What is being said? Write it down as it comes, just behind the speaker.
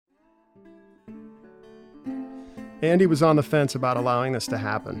Andy was on the fence about allowing this to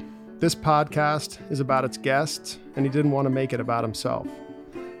happen. This podcast is about its guests, and he didn't want to make it about himself.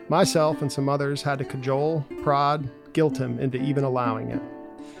 Myself and some others had to cajole, prod, guilt him into even allowing it.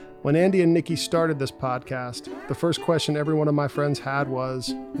 When Andy and Nikki started this podcast, the first question every one of my friends had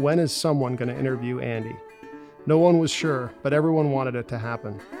was, when is someone going to interview Andy? No one was sure, but everyone wanted it to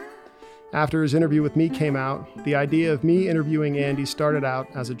happen. After his interview with me came out, the idea of me interviewing Andy started out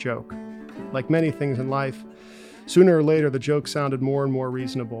as a joke. Like many things in life, sooner or later the joke sounded more and more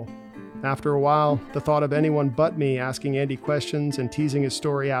reasonable. After a while, the thought of anyone but me asking Andy questions and teasing his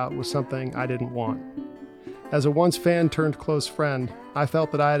story out was something I didn't want. As a once fan turned close friend, I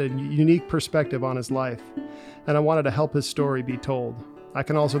felt that I had a unique perspective on his life, and I wanted to help his story be told. I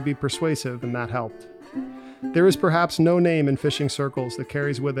can also be persuasive, and that helped. There is perhaps no name in fishing circles that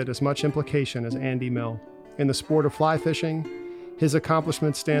carries with it as much implication as Andy Mill. In the sport of fly fishing, his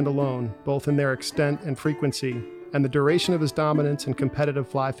accomplishments stand alone, both in their extent and frequency, and the duration of his dominance in competitive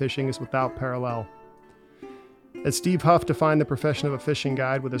fly fishing is without parallel. As Steve Huff defined the profession of a fishing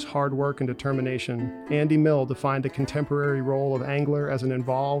guide with his hard work and determination, Andy Mill defined the contemporary role of angler as an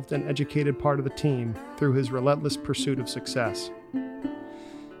involved and educated part of the team through his relentless pursuit of success.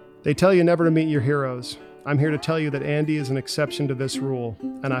 They tell you never to meet your heroes. I'm here to tell you that Andy is an exception to this rule,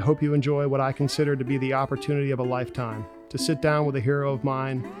 and I hope you enjoy what I consider to be the opportunity of a lifetime, to sit down with a hero of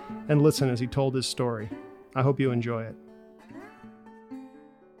mine and listen as he told his story. I hope you enjoy it.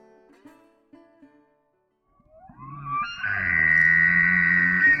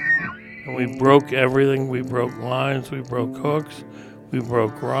 And we broke everything. We broke lines, we broke hooks, we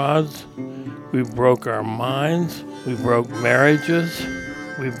broke rods, we broke our minds, we broke marriages,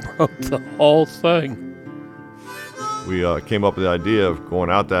 we broke the whole thing. We came up with the idea of going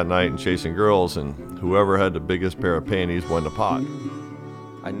out that night and chasing girls, and whoever had the biggest pair of panties won the pot.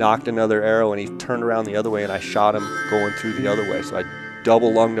 I knocked another arrow, and he turned around the other way, and I shot him going through the other way. So I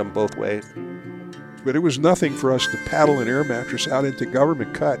double lunged him both ways. But it was nothing for us to paddle an air mattress out into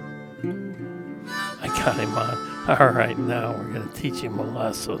Government Cut. I got him on. All right, now we're going to teach him a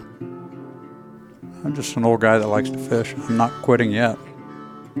lesson. I'm just an old guy that likes to fish. I'm not quitting yet.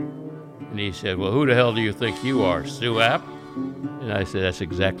 And he said, well, who the hell do you think you are, Stu App? And I said, that's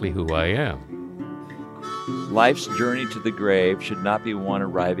exactly who I am. Life's journey to the grave should not be one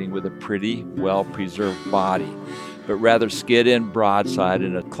arriving with a pretty, well-preserved body, but rather skid in broadside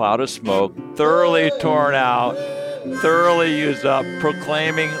in a cloud of smoke, thoroughly torn out, thoroughly used up,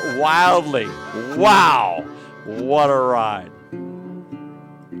 proclaiming wildly, wow, what a ride.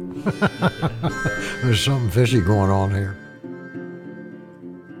 There's something fishy going on here.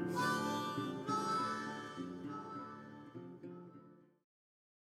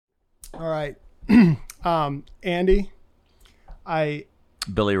 All right. Andy,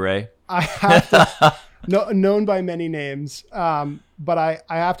 Billy Ray. I have to, known by many names, but I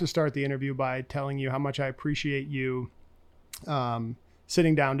have to start the interview by telling you how much I appreciate you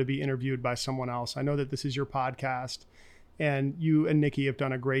sitting down to be interviewed by someone else. I know that this is your podcast, and you and Nikki have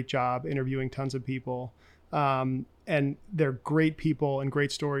done a great job interviewing tons of people, and they're great people and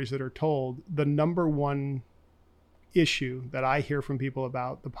great stories that are told. The number one issue that I hear from people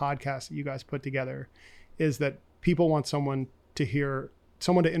about the podcast that you guys put together is that people want someone to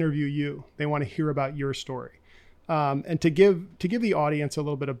interview you. They want to hear about your story. And to give the audience a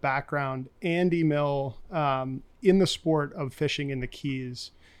little bit of background, Andy Mill, in the sport of fishing in the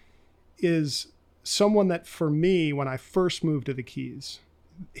Keys, is someone that for me, when I first moved to the Keys,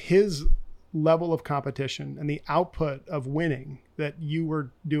 his level of competition and the output of winning that you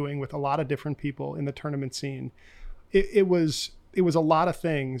were doing with a lot of different people in the tournament scene, it was a lot of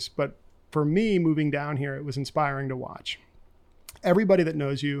things, but for me moving down here, it was inspiring to watch. Everybody that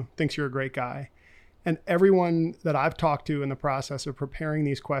knows you thinks you're a great guy. And everyone that I've talked to in the process of preparing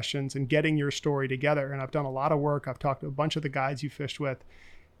these questions and getting your story together, and I've done a lot of work, I've talked to a bunch of the guides you fished with,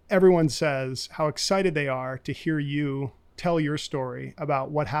 everyone says how excited they are to hear you tell your story about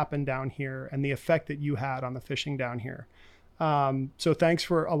what happened down here and the effect that you had on the fishing down here. So thanks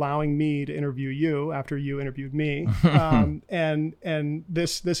for allowing me to interview you after you interviewed me. And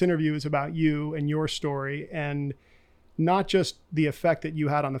this interview is about you and your story, and not just the effect that you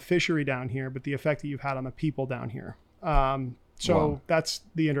had on the fishery down here, but the effect that you've had on the people down here. Wow. That's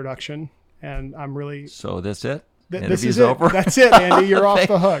the introduction, and I'm really... So that's it? This is it. Over? That's it, Andy. You're off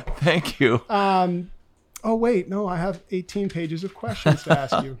the hook. Thank you. Oh, wait. No, I have 18 pages of questions to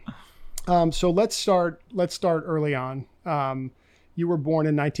ask you. So let's start early on. You were born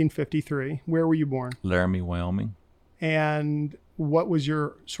in 1953. Where were you born? Laramie, Wyoming. And what was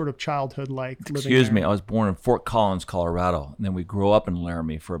your sort of childhood like living Excuse there? me, I was born in Fort Collins, Colorado, and then we grew up in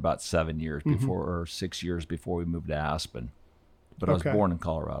Laramie for about 7 years before, or 6 years before we moved to Aspen. But I was Okay. born in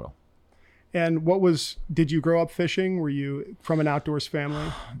Colorado. And did you grow up fishing? Were you from an outdoors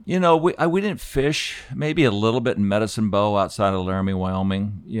family? You know, we didn't fish, maybe a little bit in Medicine Bow outside of Laramie,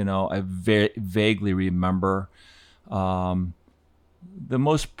 Wyoming. You know, I vaguely remember. The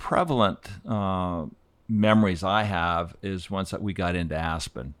most prevalent memories I have is once we got into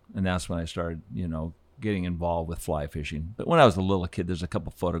Aspen, and that's when I started, you know, getting involved with fly fishing. But when I was a little kid, there's a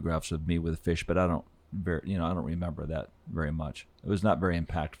couple photographs of me with a fish, but I don't remember that very much. It was not very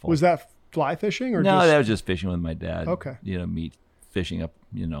impactful. Was that fly fishing or no? just... That was just fishing with my dad. Okay. You know, meat fishing up.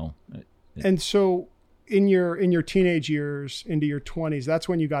 You know. And so in your teenage years into your 20s, that's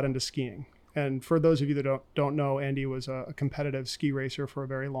when you got into skiing. And for those of you that don't know, Andy was a competitive ski racer for a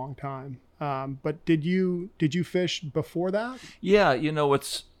very long time. But did you fish before that? Yeah, you know,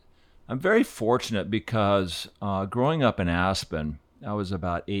 I'm very fortunate because growing up in Aspen, I was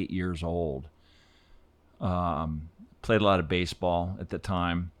about 8 years old. Played a lot of baseball at the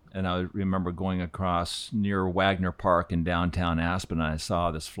time, and I remember going across near Wagner Park in downtown Aspen, and I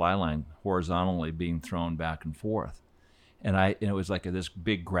saw this fly line horizontally being thrown back and forth. And it was like this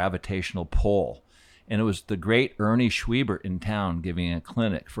big gravitational pull. And it was the great Ernie Schwiebert in town giving a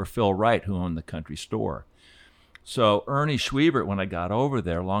clinic for Phil Wright, who owned the country store. So Ernie Schwiebert, when I got over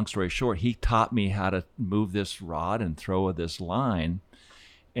there, long story short, he taught me how to move this rod and throw this line.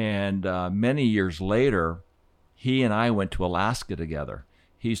 And many years later, he and I went to Alaska together.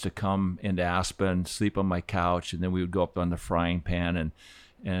 He used to come into Aspen, sleep on my couch, and then we would go up on the frying pan,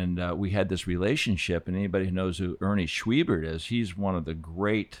 and we had this relationship. And anybody who knows who Ernie Schwiebert is, he's one of the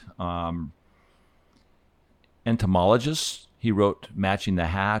great entomologists. He wrote Matching the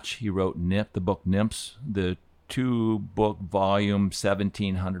Hatch. He wrote the book Nymphs, the 2-book volume,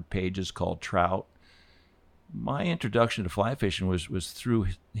 1,700 pages called Trout. My introduction to fly fishing was through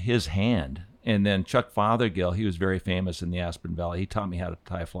his hand. And then Chuck Fothergill, he was very famous in the Aspen Valley. He taught me how to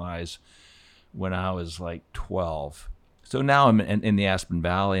tie flies when I was like 12. So now I'm in the Aspen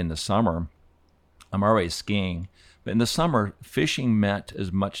Valley in the summer. I'm already skiing. But in the summer, fishing meant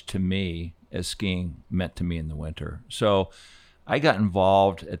as much to me as skiing meant to me in the winter. So I got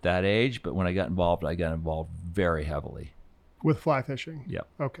involved at that age, but when I got involved very heavily. With fly fishing? Yep.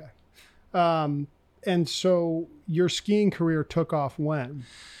 Okay. And so your skiing career took off when?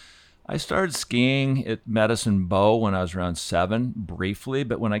 I started skiing at Medicine Bow when I was around 7, briefly.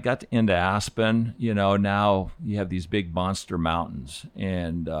 But when I got into Aspen, you know, now you have these big monster mountains.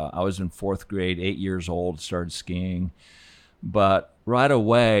 And I was in 4th grade, 8 years old, started skiing. But right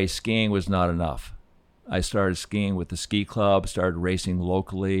away, skiing was not enough. I started skiing with the ski club, started racing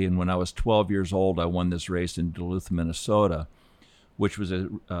locally. And when I was 12 years old, I won this race in Duluth, Minnesota, which was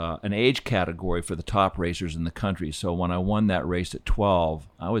an age category for the top racers in the country. So when I won that race at 12,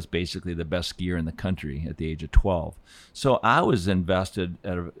 I was basically the best skier in the country at the age of 12. So I was invested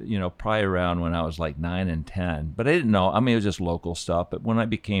at, probably around when I was like 9 and 10. But I didn't know. I mean, it was just local stuff. But when I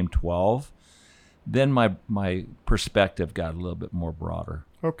became 12, then my perspective got a little bit more broader.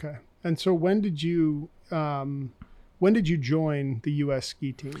 Okay. And so when did you join the U.S.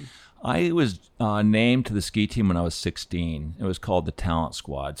 ski team? I was named to the ski team when I was 16. It was called the Talent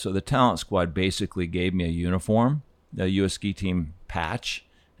Squad. So the Talent Squad basically gave me a uniform, the U.S. ski team patch,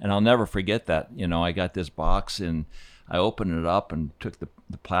 and I'll never forget that. You know, I got this box and I opened it up and took the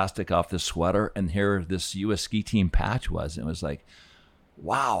plastic off the sweater, and here this U.S. ski team patch was. And it was like,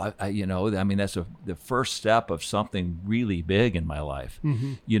 wow, I mean, that's the first step of something really big in my life.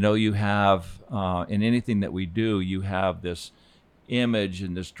 Mm-hmm. You know, you have, in anything that we do, you have this image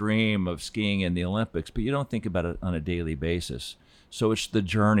and this dream of skiing in the Olympics, but you don't think about it on a daily basis. So it's the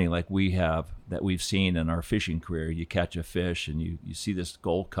journey like we have, that we've seen in our fishing career. You catch a fish and you see this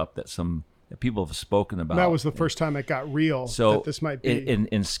gold cup that people have spoken about. That was the first time it got real. So that this might be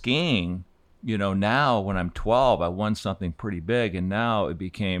in skiing, you know, now when I'm 12, I won something pretty big, and now it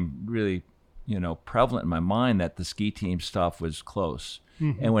became really, prevalent in my mind that the ski team stuff was close.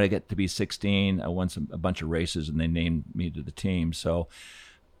 Mm-hmm. And when I get to be 16, I won a bunch of races, and they named me to the team. So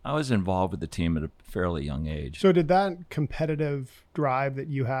I was involved with the team at a fairly young age. So did that competitive drive that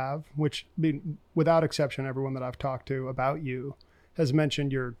you have, which, without exception, everyone that I've talked to about you has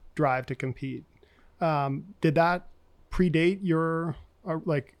mentioned your drive to compete. Did that predate your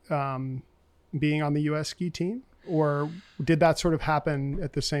being on the U.S. ski team, or did that sort of happen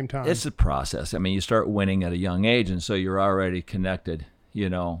at the same time? It's a process. I mean, you start winning at a young age, and so you're already connected,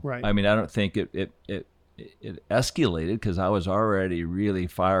 Right. I mean, I don't think it escalated because I was already really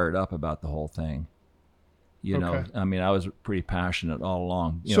fired up about the whole thing. You know, Okay. I mean, I was pretty passionate all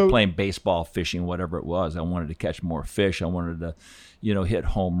along. You So- know, playing baseball, fishing, whatever it was. I wanted to catch more fish. I wanted to, you know, hit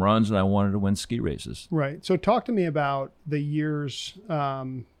home runs, and I wanted to win ski races. Right. So talk to me about the years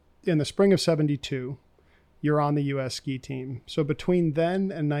in the spring of 72. You're on the U.S. ski team. So between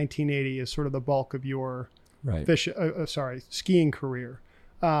then and 1980 is sort of the bulk of your Right. skiing career.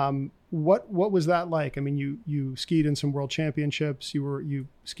 What was that like? I mean, you skied in some world championships. You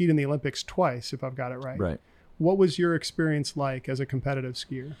skied in the Olympics twice, if I've got it right. Right. What was your experience like as a competitive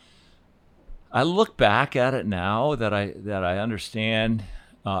skier? I look back at it now that I understand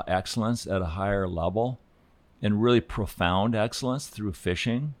excellence at a higher level, and really profound excellence through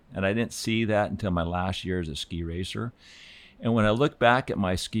fishing. And I didn't see that until my last year as a ski racer. And when I look back at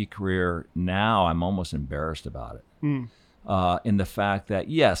my ski career now, I'm almost embarrassed about it. In the fact that,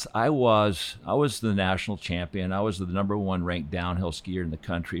 yes, I was the national champion. I was the number one ranked downhill skier in the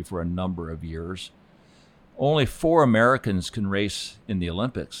country for a number of years. Only 4 Americans can race in the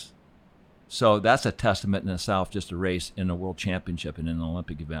Olympics. So that's a testament in itself, just a race in a world championship and in an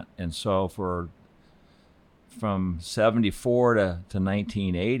Olympic event. And so from 74 to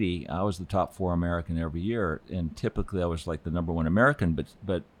 1980, I was the top 4 American every year. And typically I was like the number 1 American,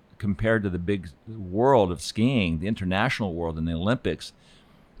 but compared to the big world of skiing, the international world and the Olympics,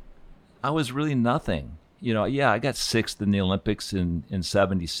 I was really nothing. You know, yeah, I got 6th in the Olympics in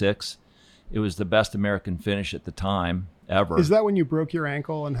 76. It was the best American finish at the time ever. Is that when you broke your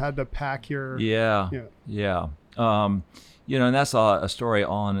ankle and had to pack your? Yeah. You know, and that's a story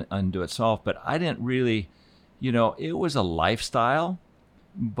on unto itself. But I didn't really, you know, it was a lifestyle.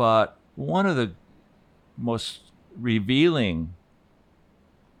 But one of the most revealing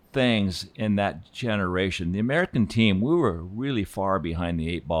things in that generation, the American team, we were really far behind the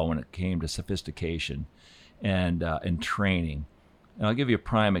 8 ball when it came to sophistication and training. And I'll give you a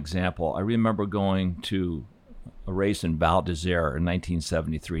prime example. I remember going to a race in Val d'Isère in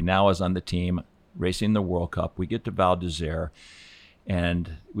 1973. Now I was on the team racing the World Cup. We get to Val d'Isère,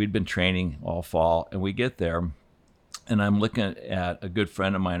 and we'd been training all fall, and we get there, and I'm looking at a good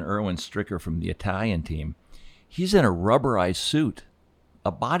friend of mine, Erwin Stricker from the Italian team. He's in a rubberized suit,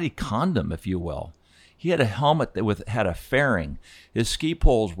 a body condom, if you will. He had a helmet that had a fairing. His ski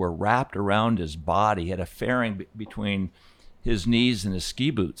poles were wrapped around his body. He had a fairing between his knees and his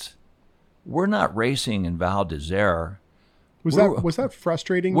ski boots. We're not racing in Val d'Isère. Was that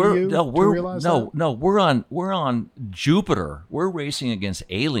frustrating to you to realize that? No, we're on Jupiter. We're racing against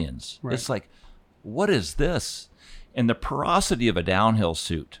aliens. Right. It's like, what is this? And the porosity of a downhill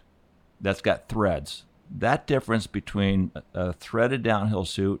suit that's got threads, that difference between a threaded downhill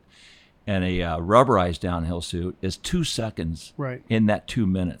suit and a rubberized downhill suit is 2 seconds in that 2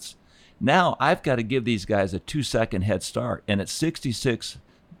 minutes. Now I've got to give these guys a 2-second head start, and at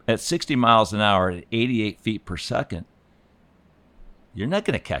 60 miles an hour at 88 feet per second, you're not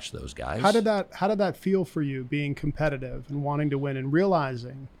going to catch those guys. How did that feel for you, being competitive and wanting to win and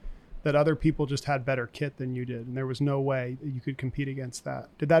realizing that other people just had better kit than you did, and there was no way that you could compete against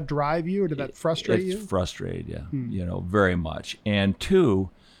that? Did that drive you, or did that frustrate you? It's frustrated, yeah, you know, very much. And 2,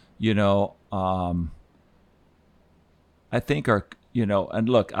 you know, I think you know, and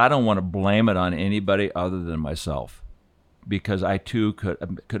look, I don't want to blame it on anybody other than myself, because I too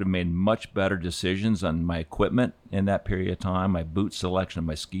could have made much better decisions on my equipment in that period of time, my boot selection,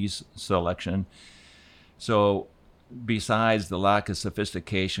 my skis selection. So besides the lack of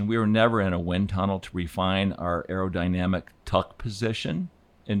sophistication, we were never in a wind tunnel to refine our aerodynamic tuck position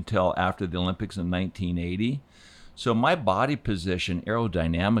until after the Olympics in 1980. So my body position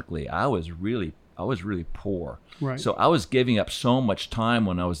aerodynamically, I was really poor. Right. So I was giving up so much time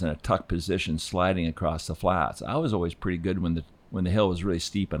when I was in a tuck position sliding across the flats. I was always pretty good when the hill was really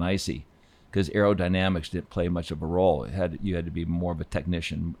steep and icy, because aerodynamics didn't play much of a role. You had to be more of a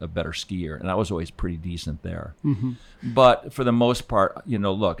technician, a better skier, and I was always pretty decent there. Mm-hmm. But for the most part, you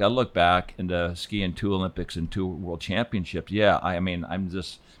know, look, I look back into skiing 2 Olympics and 2 World Championships. Yeah, I mean,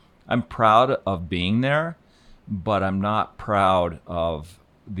 I'm proud of being there, but I'm not proud of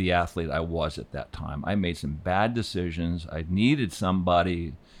the athlete I was at that time. I made some bad decisions. I needed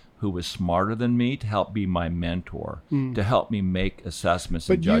somebody who was smarter than me to help be my mentor, to help me make assessments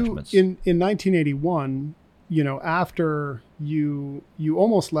and judgments. In 1981, you know, after you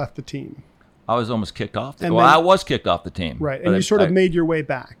almost left the team. I was almost kicked off. I was kicked off the team. Right, and you sort of made your way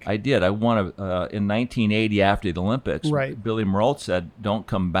back. I did. I won in 1980 after the Olympics. Right. Billy Meroldt said, "Don't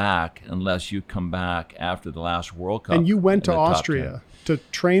come back unless you come back after the last World Cup." And you went to Austria to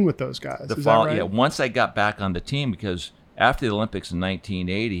train with those guys. Is that right? Yeah. Once I got back on the team, because after the Olympics in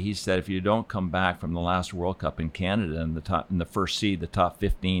 1980, he said, if you don't come back from the last World Cup in Canada in the first seed, the top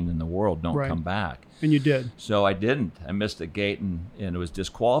 15 in the world don't come back. And you did. So I didn't. I missed a gate and was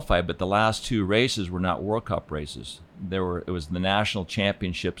disqualified. But the last 2 races were not World Cup races. It was the national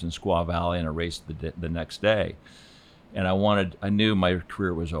championships in Squaw Valley and a race the next day. And I knew my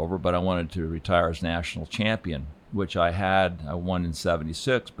career was over, but I wanted to retire as national champion, which I won in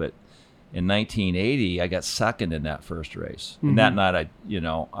 76, but in 1980, I got second in that first race. And that night,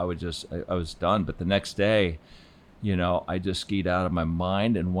 I was done. But the next day, I just skied out of my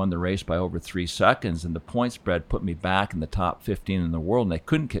mind and won the race by over 3 seconds. And the point spread put me back in the top 15 in the world, and they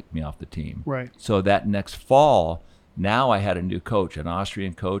couldn't kick me off the team. Right. So that next fall, now I had a new coach, an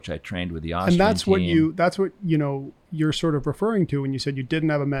Austrian coach. I trained with the Austrian team. And that's what you're sort of referring to when you said you didn't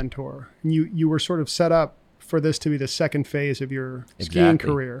have a mentor. And you were sort of set up for this to be the second phase of your skiing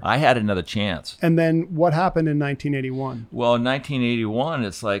career. I had another chance. And then what happened in 1981? Well, in 1981,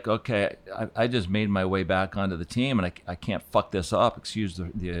 it's like, okay, I just made my way back onto the team, and I can't fuck this up. Excuse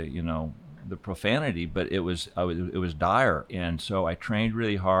the profanity, but it was dire. And so I trained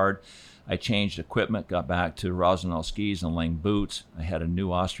really hard. I changed equipment, got back to Rosenau skis and Lang boots. I had a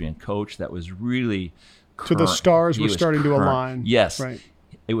new Austrian coach that was really current. So the stars were starting to align. Yes. Right.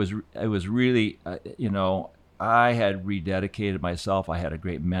 It was really, I had rededicated myself. I had a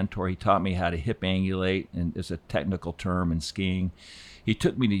great mentor. He taught me how to hip angulate, and it's a technical term in skiing. He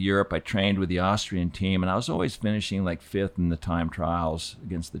took me to Europe. I trained with the Austrian team, and I was always finishing like 5th in the time trials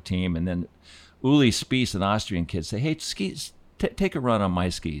against the team. And then Uli Spies, an Austrian kid, say, "Hey, skis, take a run on my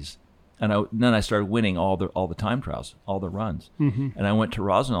skis." And then I started winning all the time trials, all the runs. And I went to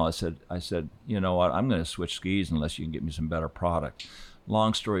Rosenau. I said, you know what? I'm going to switch skis unless you can get me some better product.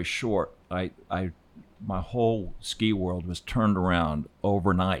 Long story short, my whole ski world was turned around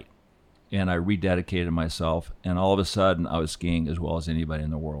overnight, and I rededicated myself. And all of a sudden, I was skiing as well as anybody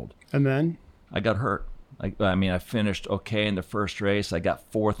in the world. And then I got hurt. I finished okay in the first race. I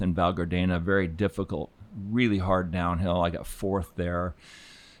got 4th in Val Gardena, very difficult, really hard downhill. I got 4th there.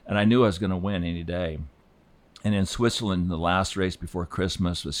 And I knew I was going to win any day. And in Switzerland, the last race before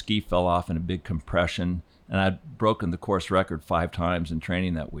Christmas, the ski fell off in a big compression. And I'd broken the course record 5 times in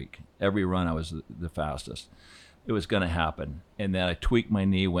training that week. Every run, I was the fastest. It was going to happen. And then I tweaked my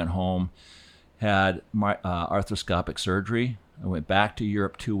knee, went home, had my arthroscopic surgery. I went back to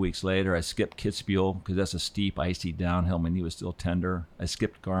Europe 2 weeks later. I skipped Kitzbühel because that's a steep, icy downhill. My knee was still tender. I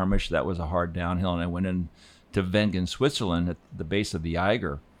skipped Garmisch. That was a hard downhill. And I went in to Wengen, Switzerland, at the base of the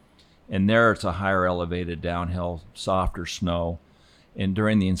Eiger. And there it's a higher elevated downhill, softer snow. And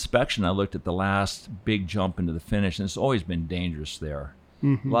during the inspection, I looked at the last big jump into the finish, and it's always been dangerous there.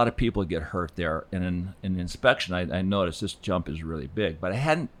 A lot of people get hurt there. And in the inspection, I noticed this jump is really big. But I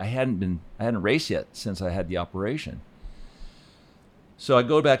hadn't raced yet since I had the operation. So I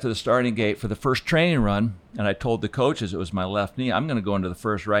go back to the starting gate for the first training run, and I told the coaches it was my left knee. I'm going to go into the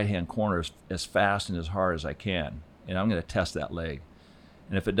first right-hand corner as fast and as hard as I can, and I'm going to test that leg.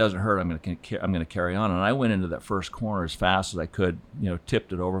 And if it doesn't hurt, I'm going to carry on. And I went into that first corner as fast as I could,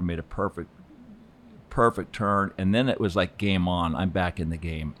 tipped it over, made a perfect turn, and then it was like game on. I'm back in the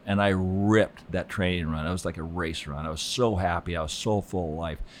game, and I ripped that training run. It was like a race run. I was so happy. I was so full of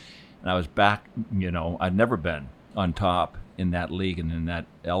life, and I was back. I'd never been on top in that league and in that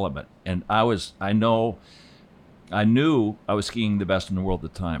element, and I knew I was skiing the best in the world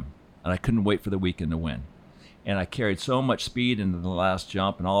at the time, and I couldn't wait for the weekend to win. And I carried so much speed into the last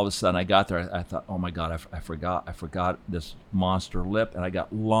jump, and all of a sudden I got there. I thought, oh my God, I forgot this monster lip, and I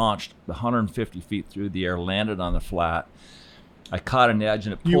got launched 150 feet through the air, landed on the flat. I caught an edge,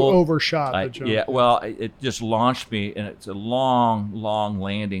 and it pulled. You overshot the jump. Yeah, well, it just launched me, and it's a long, long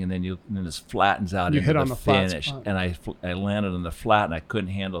landing, and then this flattens out into the finish. And I landed on the flat, and I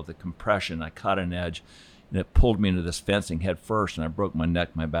couldn't handle the compression. I caught an edge. And it pulled me into this fencing head first, and I broke my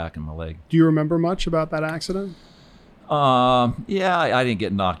neck, my back, and my leg. Do you remember much about that accident? Yeah, I didn't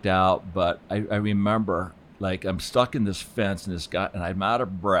get knocked out, but I remember, like, I'm stuck in this fence, and I'm out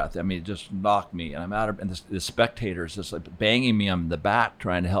of breath. I mean, it just knocked me, and and the spectators just like banging me on the back,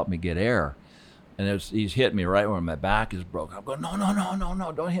 trying to help me get air. And he's hit me right where my back is broken. I'm going,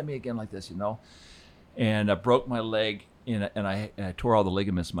 no, don't hit me again like this, And I broke my leg, and I tore all the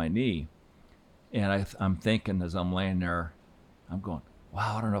ligaments in my knee. And I'm thinking as I'm laying there, I'm going,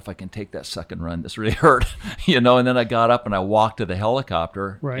 wow, I don't know if I can take that second run. This really hurt, And then I got up and I walked to the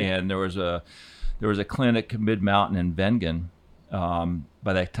helicopter. Right. And there was a clinic mid-mountain in Wengen.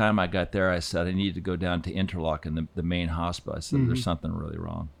 By the time I got there, I said I needed to go down to Interlaken, the main hospital. I said, there's something really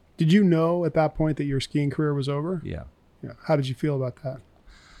wrong. Did you know at that point that your skiing career was over? Yeah. How did you feel about that?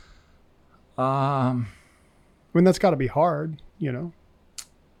 mean, that's got to be hard, you know?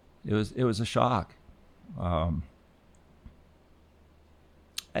 It was a shock.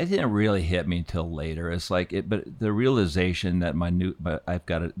 It didn't really hit me until later. It's like but the realization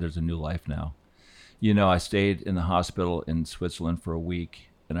that there's a new life now. You know, I stayed in the hospital in Switzerland for a week,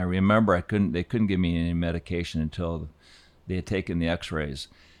 and I remember they couldn't give me any medication until they had taken the X-rays.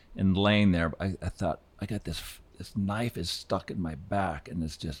 And laying there, I thought, I got this knife is stuck in my back, and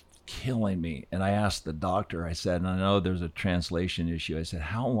it's just killing me. And I asked the doctor, I said, and I know there's a translation issue. I said,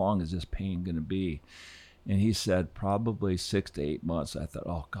 how long is this pain going to be? And he said, probably 6 to 8 months. I thought,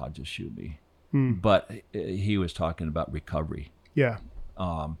 oh, God, just shoot me. But he was talking about recovery. Yeah.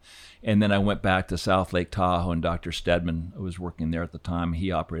 And then I went back to South Lake Tahoe, and Dr. Stedman was working there at the time.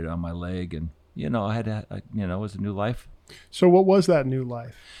 He operated on my leg, and, you know, it was a new life. So what was that new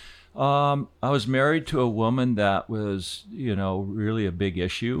life? I was married to a woman that was, you know, really a big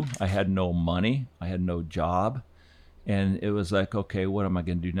issue. I had no money. I had no job. And it was like, okay, what am I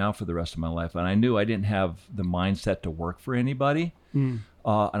going to do now for the rest of my life? And I knew I didn't have the mindset to work for anybody. And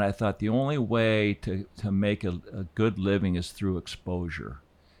I thought the only way to make a good living is through exposure.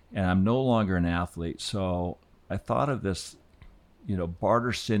 And I'm no longer an athlete. So I thought of this, you know,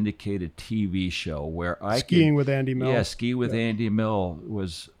 barter syndicated TV show where Skiing with Andy Mill. Yeah, Ski with Andy Mill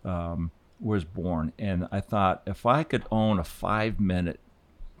was born. And I thought, if I could own a 5-minute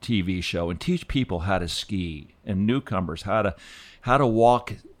TV show and teach people how to ski, and newcomers how to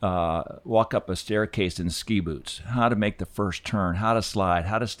walk up a staircase in ski boots, how to make the first turn, how to slide,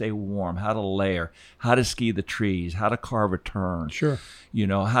 how to stay warm, how to layer, how to ski the trees, how to carve a turn, sure, you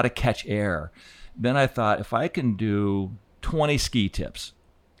know, how to catch air. Then I thought, if I can do 20 ski tips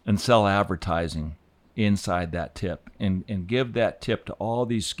and sell advertising inside that tip and give that tip to all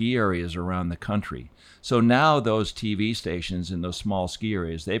these ski areas around the country. So now those TV stations in those small ski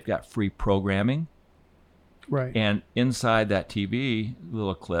areas, they've got free programming. Right. And inside that TV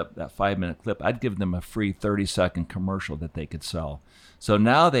little clip, that 5-minute clip, I'd give them a free 30-second commercial that they could sell. So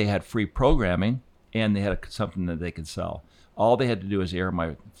now they had free programming and they had something that they could sell. All they had to do is air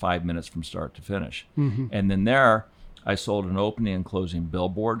my 5 minutes from start to finish. And then there, I sold an opening and closing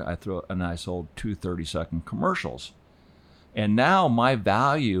billboard. I sold 2 30-second commercials. And now my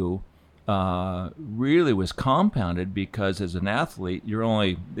value really was compounded, because as an athlete,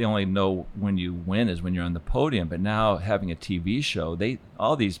 they only know when you win is when you're on the podium. But now having a TV show,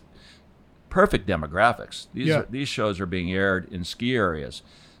 all these perfect demographics. These shows are being aired in ski areas.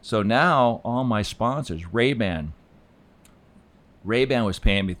 So now all my sponsors, Ray-Ban was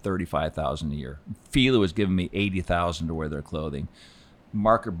paying me $35,000 a year. Fila was giving me $80,000 to wear their clothing.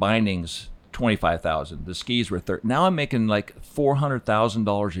 Marker Bindings, $25,000. The skis were $30,000. Now I'm making like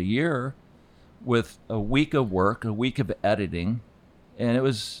 $400,000 a year with a week of work, a week of editing, and it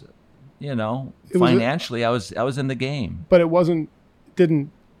was, you know, financially I was in the game. But it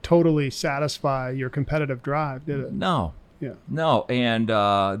didn't totally satisfy your competitive drive, did it? No. Yeah. No, and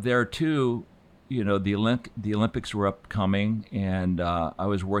there too, you know, the Olympics were upcoming, and I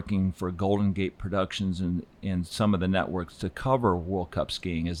was working for Golden Gate Productions and some of the networks to cover World Cup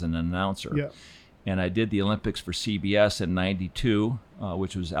skiing as an announcer. Yeah. And I did the Olympics for CBS in '92,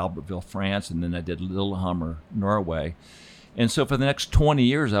 which was Albertville, France, and then I did Lillehammer, Norway. And so for the next 20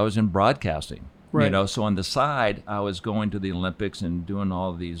 years, I was in broadcasting. Right. You know, so on the side, I was going to the Olympics and doing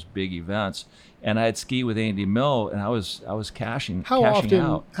all these big events. And I had Ski with Andy Mill, and I was cashing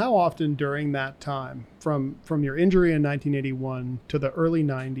out. How often during that time, from your injury in 1981 to the early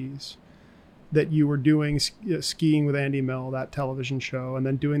 90s, that you were doing Skiing with Andy Mill, that television show, and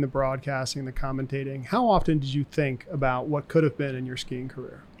then doing the broadcasting, the commentating, how often did you think about what could have been in your skiing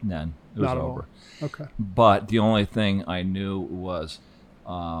career? None. It was Not at over. all. Okay. But the only thing I knew was,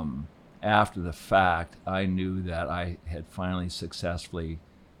 after the fact, I knew that I had finally successfully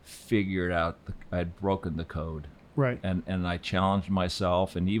figured out I'd broken the code. Right. And I challenged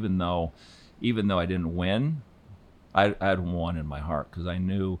myself, and even though I didn't win, I had won in my heart, because I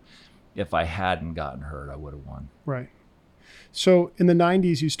knew if I hadn't gotten hurt, I would have won. Right. So in the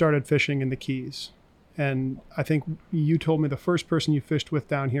 90s, you started fishing in the Keys. And I think you told me the first person you fished with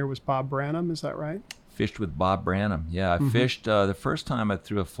down here was Bob Branham. Is that right? Fished with Bob Branham. Yeah, I fished the first time I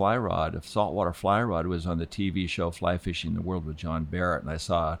threw a saltwater fly rod was on the TV show Fly Fishing the World with John Barrett, and I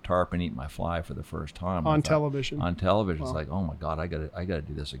saw a tarpon eat my fly for the first time on television. On television, Wow. It's like, oh my God, I gotta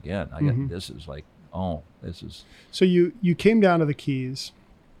do this again. This is like, this is. So you came down to the Keys,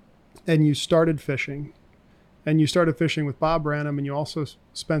 and you started fishing, and you started fishing with Bob Branham, and you also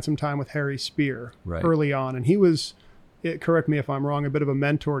spent some time with Harry Spear early on, and he was, correct me if I'm wrong, a bit of a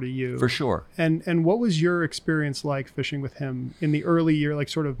mentor to you. For sure. And what was your experience like fishing with him in the early year, like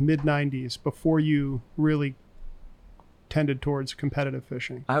sort of mid-90s, before you really tended towards competitive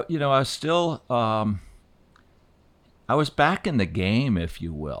fishing? I was still, I was back in the game, if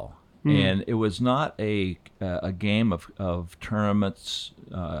you will. And it was not a game of tournaments,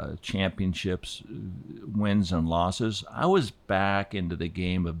 championships, wins and losses. I was back into the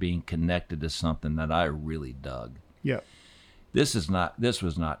game of being connected to something that I really dug. Yeah. This was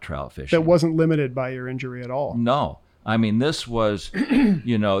not trout fishing. That wasn't limited by your injury at all. No. I mean, this was,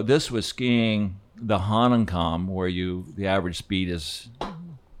 this was skiing the Hahnenkamm, where the average speed is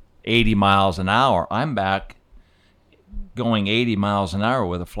 80 miles an hour. I'm back going 80 miles an hour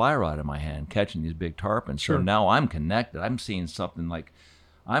with a fly rod in my hand, catching these big tarpons. Sure. So now I'm connected. I'm seeing something like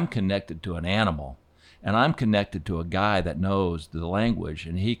I'm connected to an animal, and I'm connected to a guy that knows the language,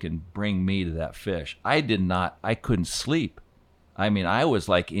 and he can bring me to that fish. I couldn't sleep. I mean, I was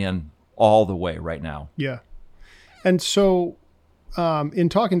like in all the way right now. Yeah. And so in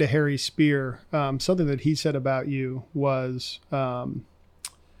talking to Harry Spear, something that he said about you was,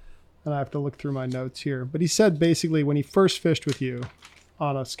 and I have to look through my notes here, but he said basically when he first fished with you,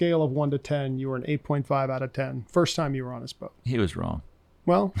 on a scale of 1 to 10, you were an 8.5 out of 10. First time you were on his boat. He was wrong.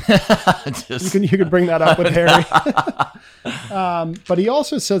 Well, you could bring that up with Harry. But he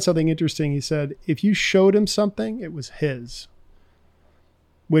also said something interesting. He said, if you showed him something, it was his.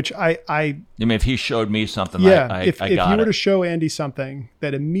 Which I mean, if he showed me something, if got you were it. to show Andy something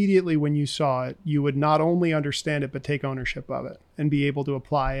that immediately when you saw it, you would not only understand it, but take ownership of it and be able to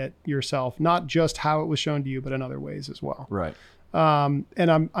apply it yourself, not just how it was shown to you, but in other ways as well. Right. And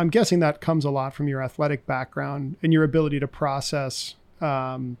I'm guessing that comes a lot from your athletic background and your ability to process,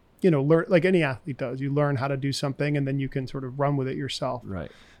 learn like any athlete does. You learn how to do something and then you can sort of run with it yourself.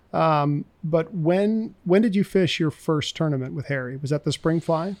 Right. But when did you fish your first tournament with Harry? Was that the Spring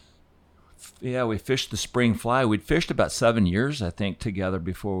Fly? Yeah, we fished the Spring Fly. We'd fished about 7 years, I think, together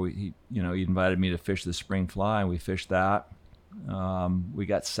before he invited me to fish the Spring Fly, and we fished that. We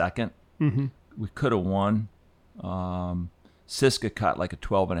got second. Mm-hmm. We could have won. Siska caught like a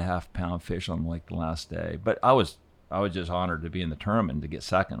 12.5-pound fish on like the last day, but I was just honored to be in the tournament. To get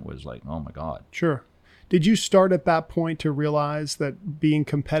second was like, oh my God. Sure. Did you start at that point to realize that being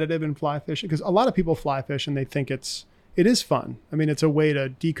competitive in fly fishing, because a lot of people fly fish and they think it is fun. I mean, it's a way to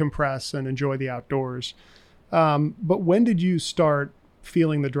decompress and enjoy the outdoors. But when did you start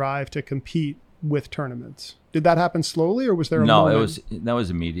feeling the drive to compete with tournaments? Did that happen slowly, or was there a moment? No, that was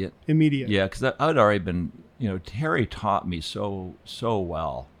immediate. Immediate. Yeah, because I'd already been, Harry taught me so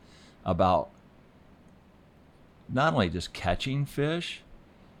well about not only just catching fish,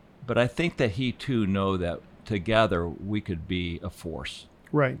 but I think that he too know that together we could be a force.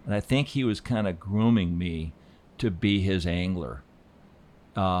 Right. And I think he was kind of grooming me to be his angler.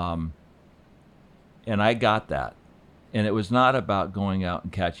 And I got that. And it was not about going out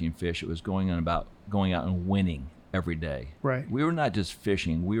and catching fish. It was going out and winning every day. Right. We were not just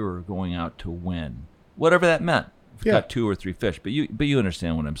fishing. We were going out to win, whatever that meant. Yeah. Got 2 or 3 fish, but you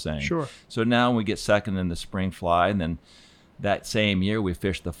understand what I'm saying. Sure. So now we get second in the Spring Fly, and then that same year we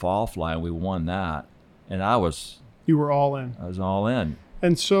fished the Fall Fly, and we won that. And you were all in. I was all in.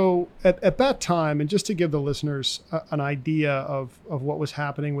 And so at that time, and just to give the listeners an idea of what was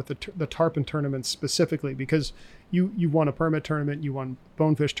happening with the tarpon tournaments specifically, because you won a permit tournament, you won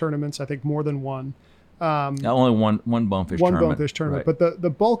bonefish tournaments, I think more than one. Only one bonefish tournament. One bonefish tournament. Right. But the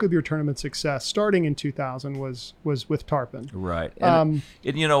bulk of your tournament success starting in 2000 was with tarpon. Right. And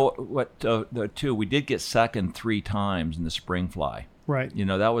you know what, we did get second 3 times in the Spring Fly. Right.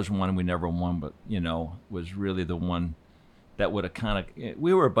 That was one we never won, but, was really the one that would have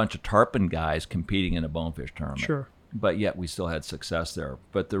we were a bunch of tarpon guys competing in a bonefish tournament. Sure. But yet we still had success there.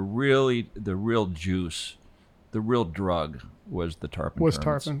 But the real juice, the real drug was the tarpon.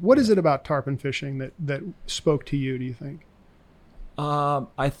 Tarpon. What is it about tarpon fishing that spoke to you, do you think?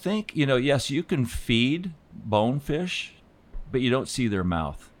 I think, yes, you can feed bonefish, but you don't see their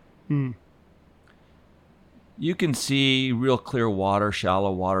mouth. You can see real clear water,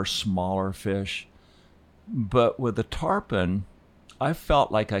 shallow water, smaller fish. But with the tarpon, I felt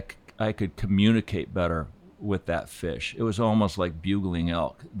like I could communicate better with that fish. It was almost like bugling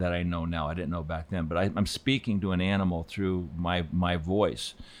elk that I know now. I didn't know back then, but I'm speaking to an animal through my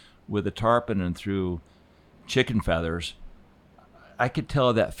voice. With the tarpon and through chicken feathers, I could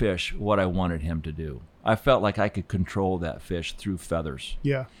tell that fish what I wanted him to do. I felt like I could control that fish through feathers.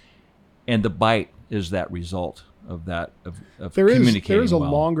 Yeah. And the bite is that result of that, of communicating There is a well.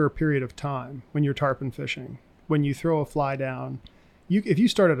 longer period of time when you're tarpon fishing. When you throw a fly down, if you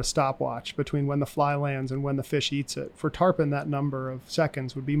start at a stopwatch between when the fly lands and when the fish eats it, for tarpon that number of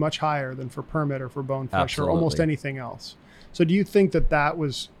seconds would be much higher than for permit or for bonefish. Absolutely. Or almost anything else. So do you think that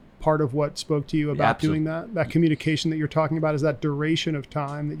was part of what spoke to you about Absolutely. doing that communication that you're talking about? Is that duration of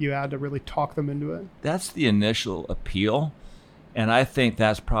time that you had to really talk them into it? That's the initial appeal. And I think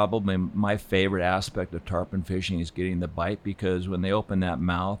that's probably my favorite aspect of tarpon fishing is getting the bite, because when they open that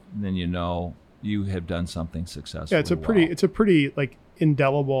mouth, then you know you have done something successful. Yeah, it's a pretty like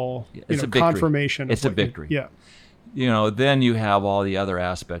indelible it's a victory. confirmation. It's a victory. Yeah. Then you have all the other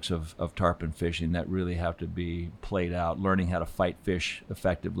aspects of tarpon fishing that really have to be played out, learning how to fight fish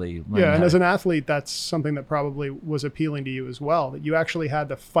effectively. Yeah, and as an athlete, that's something that probably was appealing to you as well, that you actually had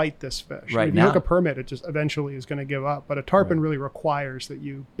to fight this fish. Right If now, you hook a permit, it just eventually is going to give up. But a tarpon really requires that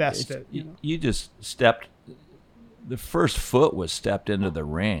you best it. You just stepped, the first foot was stepped into the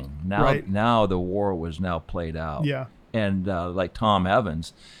ring. Now the war was now played out. Yeah. And like Tom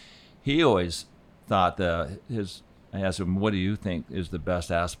Evans, he always thought I asked him, what do you think is the best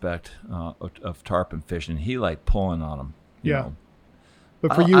aspect of tarpon fishing? He liked pulling on them. You know.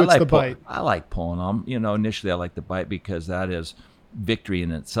 But for you, it's the bite. I like pulling on them. Initially I like the bite because that is victory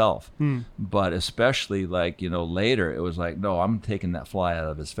in itself. But especially later, it was like, no, I'm taking that fly out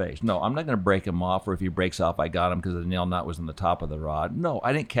of his face. No, I'm not going to break him off, or if he breaks off, I got him because the nail nut was on the top of the rod. No,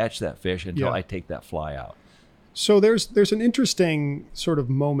 I didn't catch that fish until I take that fly out. So there's an interesting sort of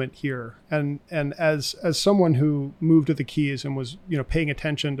moment here, and as someone who moved to the Keys and was paying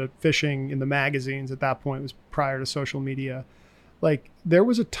attention to fishing in the magazines at that point, it was prior to social media, like there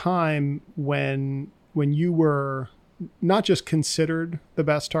was a time when you were not just considered the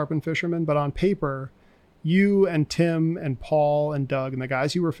best tarpon fisherman, but on paper, you and Tim and Paul and Doug and the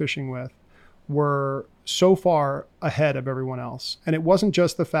guys you were fishing with were so far ahead of everyone else. And it wasn't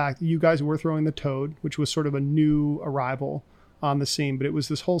just the fact that you guys were throwing the toad, which was sort of a new arrival on the scene, but it was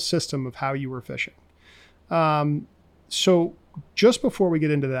this whole system of how you were fishing. So just before we get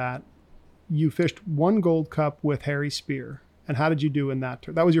into that, you fished one Gold Cup with Harry Spear. And how did you do in that?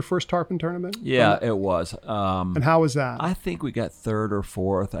 That was your first tarpon tournament? Yeah, it was. And how was that? I think we got third or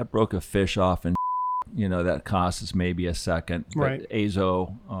fourth. I broke a fish off and that cost us maybe a second. But right.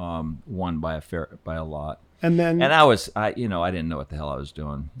 Azo won by a lot. And then I didn't know what the hell I was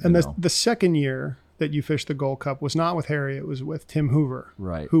doing. And the second year that you fished the Gold Cup was not with Harry, it was with Tim Hoover.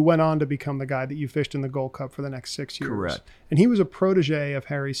 Right. Who went on to become the guy that you fished in the Gold Cup for the next 6 years. Correct. And he was a protege of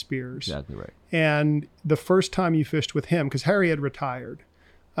Harry Spears. Exactly right. And the first time you fished with him, because Harry had retired.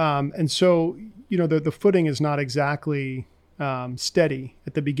 And so, the footing is not exactly steady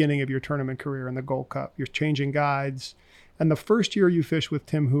at the beginning of your tournament career in the Gold Cup. You're changing guides. And the first year you fished with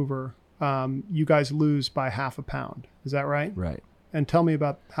Tim Hoover, you guys lose by half a pound. Is that right? Right. And tell me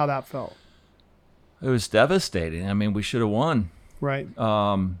about how that felt. It was devastating. I mean, we should have won. Right.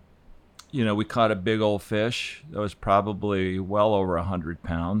 We caught a big old fish that was probably well over 100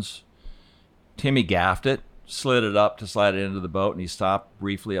 pounds. Timmy gaffed it, slid it up to slide it into the boat, and he stopped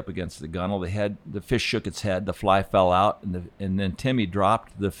briefly up against the gunnel. The fish shook its head, the fly fell out, and then Timmy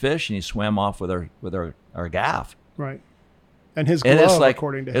dropped the fish and he swam off with our gaff. Right. And his glove,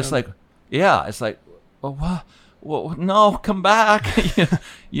 according to him. It's like, well, what? Well, no, come back.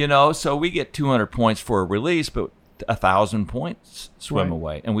 So we get 200 points for a release, but 1,000 points swim right.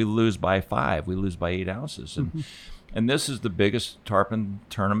 away, and we lose by 5. We lose by 8 ounces, and this is the biggest tarpon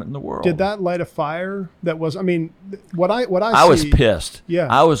tournament in the world. Did that light a fire? That was, what I I was pissed. Yeah,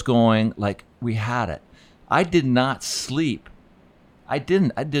 I was going like, we had it. I did not sleep. I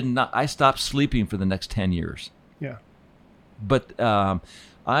did not. I stopped sleeping for the next 10 years. Yeah, but.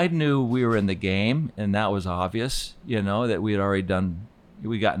 I knew we were in the game, and that was obvious, that we had already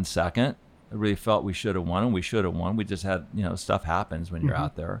we got in second. I really felt we should have won, and we should have won. We just had, stuff happens when you're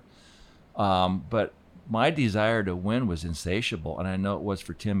out there. But my desire to win was insatiable, and I know it was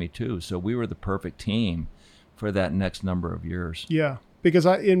for Timmy too. So we were the perfect team for that next number of years. Yeah, because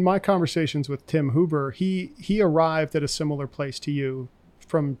in my conversations with Tim Hoover, he arrived at a similar place to you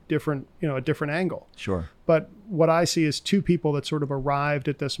from a different angle. Sure. But what I see is two people that sort of arrived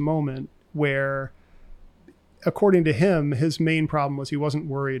at this moment where, according to him, his main problem was he wasn't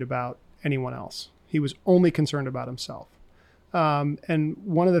worried about anyone else. He was only concerned about himself. And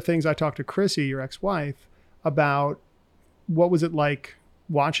one of the things I talked to Chrissy, your ex-wife, about what was it like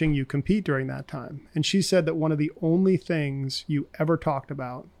watching you compete during that time. And she said that one of the only things you ever talked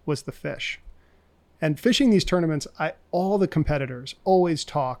about was the fish. And fishing these tournaments, all the competitors always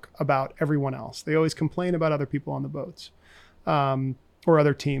talk about everyone else. They always complain about other people on the boats or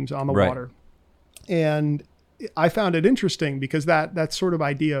other teams on the right. water. And I found it interesting because that sort of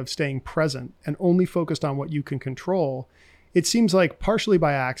idea of staying present and only focused on what you can control, it seems like partially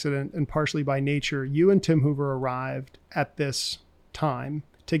by accident and partially by nature, you and Tim Hoover arrived at this time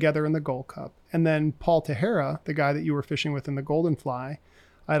together in the Gold Cup. And then Paul Tejera, the guy that you were fishing with in the Golden Fly,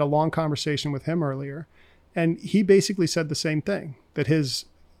 I had a long conversation with him earlier, and he basically said the same thing, that his,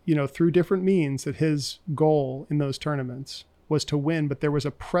 through different means, that his goal in those tournaments was to win, but there was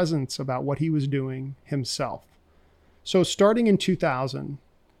a presence about what he was doing himself. So starting in 2000,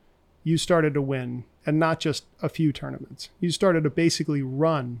 you started to win, and not just a few tournaments. You started to basically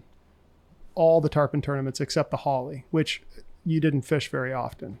run all the tarpon tournaments except the Holly, which you didn't fish very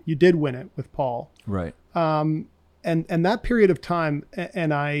often. You did win it with Paul. Right. And that period of time,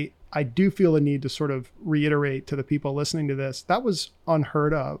 and I do feel a need to sort of reiterate to the people listening to this, that was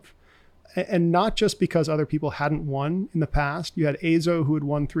unheard of. And not just because other people hadn't won in the past. You had Azo, who had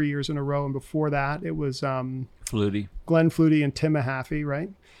won 3 years in a row, and before that it was Flutie. Glenn Flutie and Tim Mahaffey, right?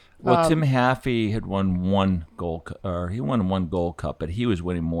 Well, Tim Mahaffey had won one gold, or he won one Gold Cup, but he was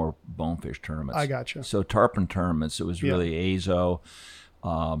winning more bonefish tournaments. I gotcha. So tarpon tournaments, it was really Azo.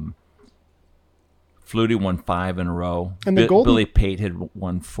 Flutie won 5 in a row. And Billy Pate had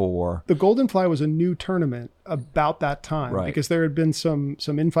won 4. The Golden Fly was a new tournament about that time, right, because there had been some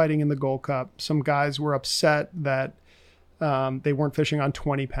infighting in the Gold Cup. Some guys were upset that they weren't fishing on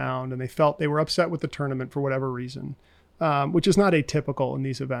 20 pound, and they were upset with the tournament for whatever reason, which is not atypical in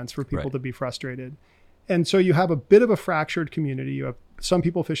these events for people to be frustrated. And so you have a bit of a fractured community. You have some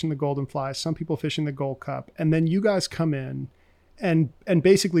people fishing the Golden Fly, some people fishing the Gold Cup, and then you guys come in and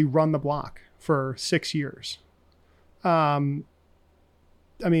basically run the block for 6 years. I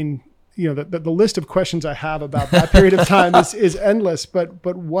mean, the list of questions I have about that period of time is endless, but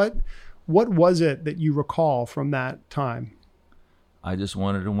what was it that you recall from that time? I just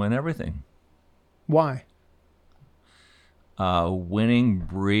wanted to win everything. Why? Winning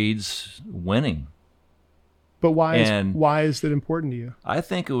breeds winning. But why is that important to you? I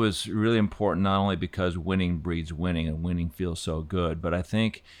think it was really important not only because winning breeds winning and winning feels so good, but I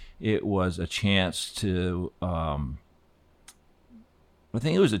think it was a chance to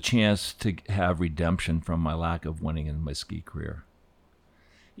have redemption from my lack of winning in my ski career.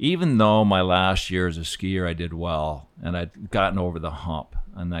 Even though my last year as a skier I did well and I'd gotten over the hump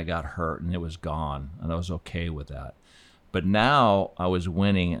and I got hurt and it was gone and I was okay with that. But now I was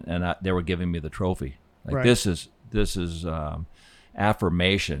winning and they were giving me the trophy. Like right. This is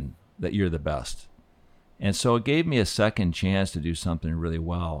affirmation that you're the best. And so it gave me a second chance to do something really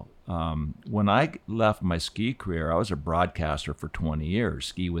well. When I left my ski career, I was a broadcaster for 20 years.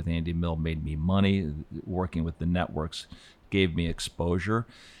 Ski with Andy Mill made me money. Working with the networks gave me exposure.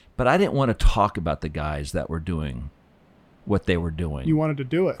 But I didn't want to talk about the guys that were doing what they were doing. You wanted to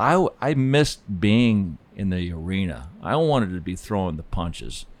do it. I missed being in the arena. I wanted to be throwing the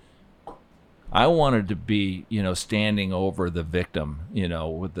punches. I wanted to be, standing over the victim,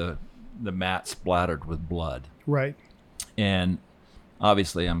 with the mat splattered with blood. Right. And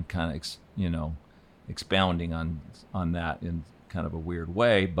obviously I'm kind of, expounding on that in kind of a weird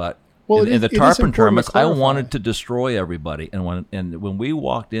way, but in the tarpon tournaments, I wanted to destroy everybody. And when we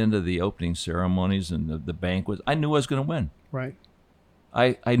walked into the opening ceremonies and the banquets, I knew I was going to win. Right.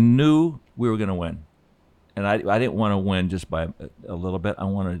 I knew we were going to win. And I didn't want to win just by a little bit. I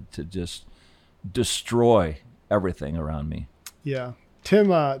wanted to just destroy everything around me. Yeah.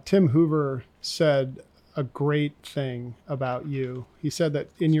 Tim Hoover said a great thing about you. He said that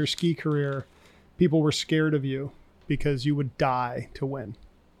in your ski career, people were scared of you because you would die to win.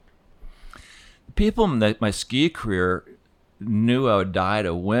 People in my ski career knew I would die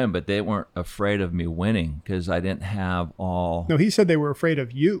to win, but they weren't afraid of me winning because I didn't have all. No, he said they were afraid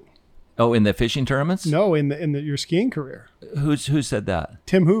of you. Oh, in the fishing tournaments? No, in your skiing career. Who said that?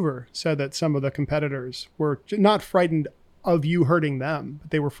 Tim Hoover said that some of the competitors were not frightened of you hurting them,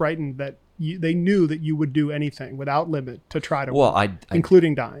 but they were frightened that they knew that you would do anything without limit to try to win,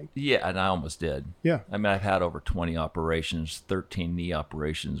 including dying. Yeah, and I almost did. Yeah. I mean, I've had over 20 operations, 13 knee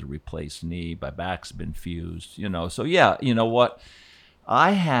operations, a replaced knee, my back's been fused, So yeah, you know what?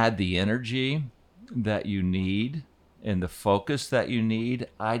 I had the energy that you need and the focus that you need.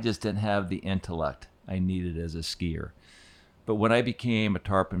 I just didn't have the intellect I needed as a skier. But when I became a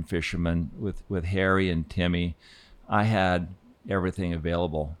tarpon fisherman with Harry and Timmy, I had everything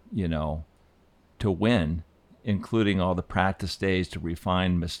available, to win, including all the practice days to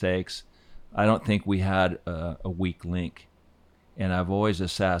refine mistakes. I don't think we had a weak link. And I've always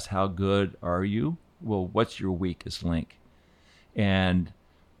assessed, how good are you? Well, what's your weakest link? And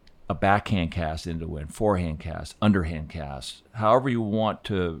a backhand cast into win, forehand cast, underhand cast, however you want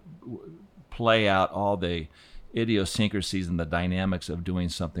to play out all the idiosyncrasies and the dynamics of doing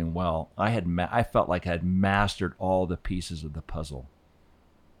something well. I felt like I had mastered all the pieces of the puzzle,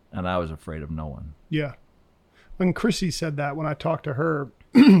 and I was afraid of no one. Yeah. When Chrissy said that, when I talked to her,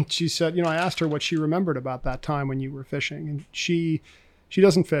 she said, I asked her what she remembered about that time when you were fishing, and she She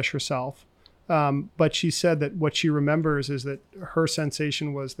doesn't fish herself. But she said that what she remembers is that her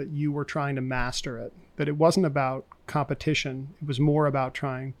sensation was that you were trying to master it, that it wasn't about competition. It was more about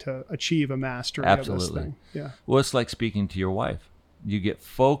trying to achieve a mastery of this thing. Yeah. Well, it's like speaking to your wife. You get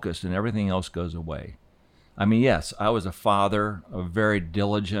focused and everything else goes away. I mean, yes, I was a father, a very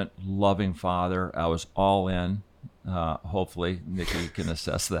diligent, loving father. I was all in. Hopefully, Nikki can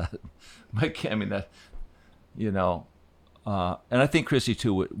assess that. I mean, that, you know, and I think Chrissy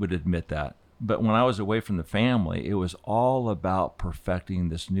too would admit that. But when I was away from the family, it was all about perfecting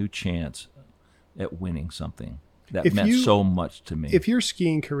this new chance at winning something that meant so much to me. If your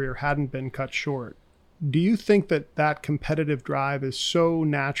skiing career hadn't been cut short, do you think that that competitive drive is so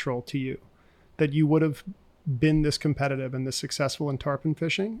natural to you that you would have been this competitive and this successful in tarpon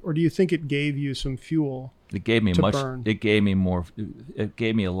fishing? Or do you think it gave you some fuel It gave me to much. burn? It gave me more. It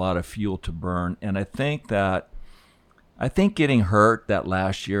gave me a lot of fuel to burn, and I think getting hurt that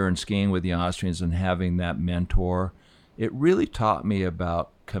last year and skiing with the Austrians and having that mentor, it really taught me about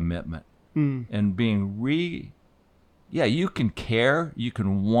commitment and being you can care, you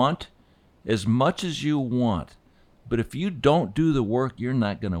can want as much as you want, but if you don't do the work, you're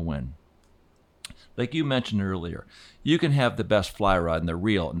not going to win. Like you mentioned earlier, you can have the best fly rod and the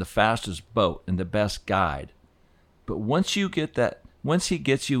reel and the fastest boat and the best guide, but once he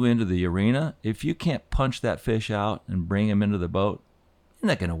gets you into the arena, if you can't punch that fish out and bring him into the boat, you're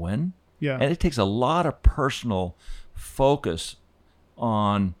not going to win. Yeah. And it takes a lot of personal focus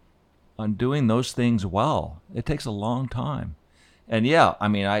on doing those things well. It takes a long time. And yeah, I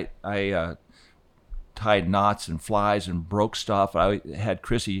mean, I tied knots and flies and broke stuff. I had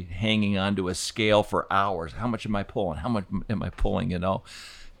Chrissy hanging onto a scale for hours. How much am I pulling? How much am I pulling, you know?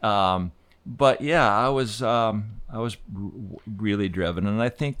 But yeah, I was really driven, and I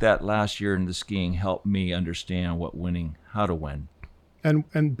think that last year in the skiing helped me understand how to win,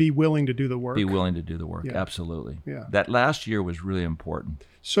 and be willing to do the work. Be willing to do the work, Yeah. absolutely. Yeah. That last year was really important.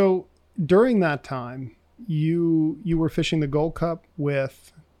 So during that time, you were fishing the Gold Cup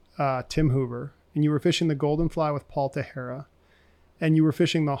with Tim Hoover, and you were fishing the Golden Fly with Paul Tejera, and you were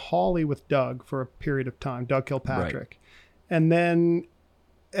fishing the Holly with Doug for a period of time, Doug Kilpatrick, and then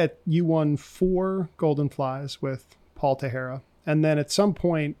you won 4 Golden Flies with Paul Tejera, and then at some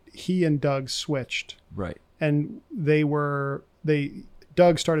point he and Doug switched. Right. And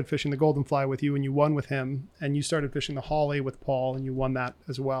Doug started fishing the Golden Fly with you, and you won with him, and you started fishing the Holly with Paul, and you won that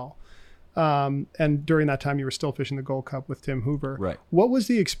as well. And during that time, you were still fishing the Gold Cup with Tim Hoover. Right. What was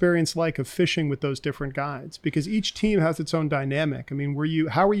the experience like of fishing with those different guides? Because each team has its own dynamic. I mean,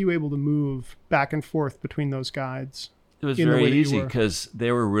 how were you able to move back and forth between those guides? It was very easy because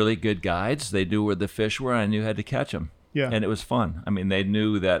they were really good guides. They knew where the fish were, and I knew how to catch them. Yeah. And it was fun. I mean, they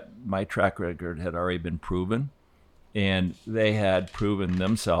knew that my track record had already been proven, and they had proven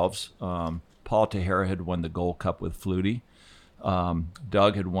themselves. Paul Tejera had won the Gold Cup with Flutie.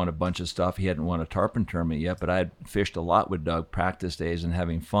 Doug had won a bunch of stuff. He hadn't won a tarpon tournament yet, but I had fished a lot with Doug, practice days and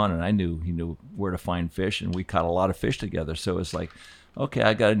having fun, and I knew he knew where to find fish, and we caught a lot of fish together. So it was like, okay,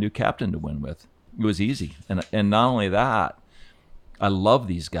 I got a new captain to win with. It was easy. And not only that, I love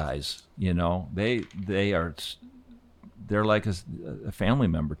these guys. You know, they're like a family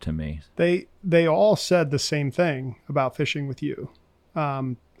member to me. They all said the same thing about fishing with you.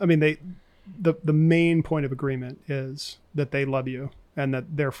 I mean, the main point of agreement is that they love you and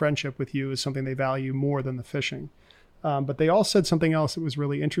that their friendship with you is something they value more than the fishing. But they all said something else that was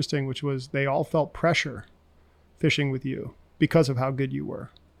really interesting, which was they all felt pressure fishing with you because of how good you were.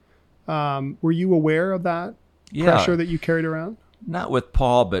 Were you aware of that pressure that you carried around? Not with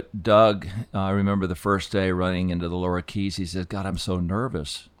Paul, but Doug. I remember the first day running into the Lower Keys, he said, God, I'm so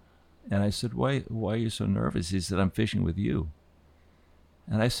nervous. And I said, why are you so nervous? He said, I'm fishing with you.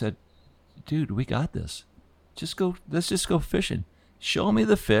 And I said, dude, we got this. Let's just go fishing. Show me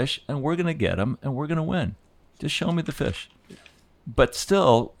the fish, and we're going to get them, and we're going to win. Just show me the fish. But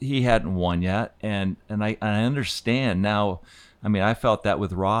still, he hadn't won yet, and I understand now. I mean, I felt that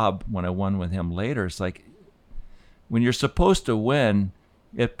with Rob when I won with him later. It's like when you're supposed to win,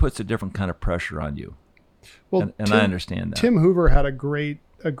 it puts a different kind of pressure on you. Well, and I understand that. Tim Hoover had a great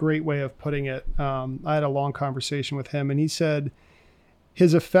way of putting it. I had a long conversation with him, and he said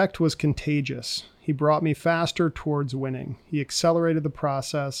his effect was contagious. He brought me faster towards winning. He accelerated the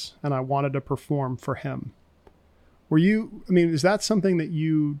process, and I wanted to perform for him. Is that something that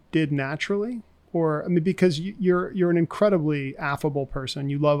you did naturally? Or, I mean, because you're an incredibly affable person.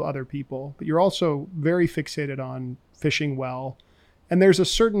 You love other people, but you're also very fixated on fishing well. And there's a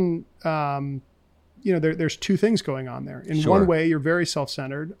certain, there's two things going on there. In one way, you're very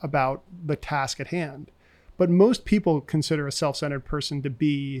self-centered about the task at hand. But most people consider a self-centered person to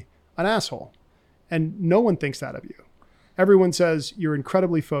be an asshole. And no one thinks that of you. Everyone says you're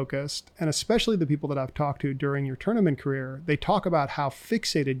incredibly focused, and especially the people that I've talked to during your tournament career, they talk about how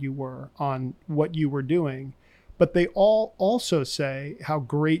fixated you were on what you were doing, but they all also say how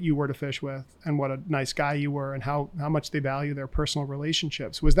great you were to fish with and what a nice guy you were and how much they value their personal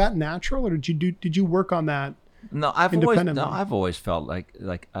relationships. Was that natural, or did you work on that? No, I've always felt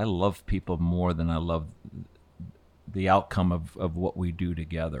like I love people more than I love the outcome of what we do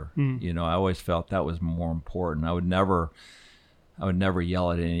together. You know, I always felt that was more important. I would never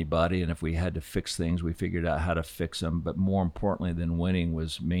yell at anybody, and if we had to fix things, we figured out how to fix them. But more importantly than winning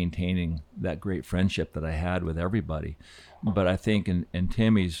was maintaining that great friendship that I had with everybody. But I think in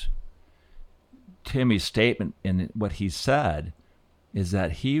Timmy's statement and what he said is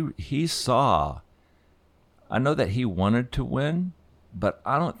that he saw, I know that he wanted to win, but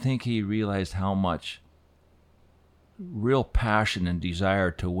I don't think he realized how much real passion and desire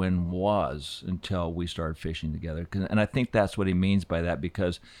to win was until we started fishing together. And I think that's what he means by that,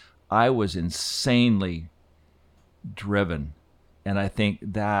 because I was insanely driven, and I think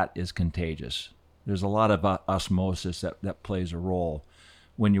that is contagious. There's a lot of osmosis that plays a role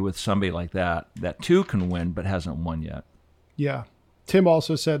when you're with somebody like that too can win but hasn't won yet. Yeah. Tim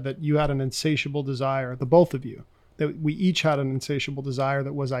also said that you had an insatiable desire, the both of you, that we each had an insatiable desire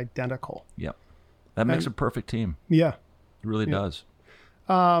that was identical. Yep. That makes a perfect team. Yeah. It really does.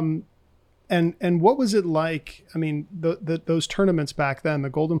 And what was it like? I mean, those tournaments back then, the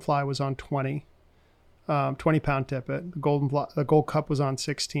Golden Fly was on 20 pound tippet. The Gold Cup was on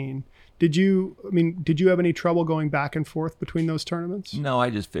 16. Did you have any trouble going back and forth between those tournaments? No,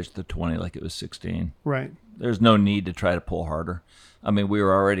 I just fished the 20 like it was 16. Right. There's no need to try to pull harder. I mean, we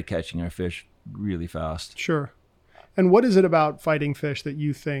were already catching our fish really fast. Sure. And what is it about fighting fish that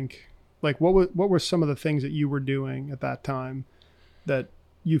you think, like, what were some of the things that you were doing at that time that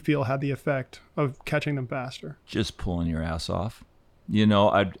you feel had the effect of catching them faster? Just pulling your ass off. You know,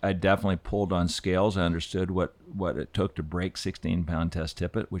 I definitely pulled on scales. I understood what it took to break 16-pound test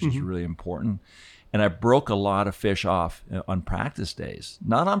tippet, which is really important. And I broke a lot of fish off on practice days,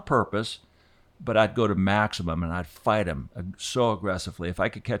 not on purpose, but I'd go to maximum and I'd fight them so aggressively. If I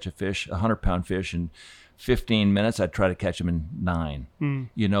could catch a fish, a 100-pound fish in 15 minutes, I'd try to catch him in 9.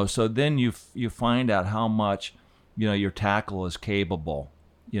 You know, so then you find out how much, you know, your tackle is capable.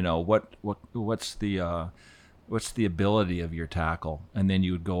 You know, what's the ability of your tackle, and then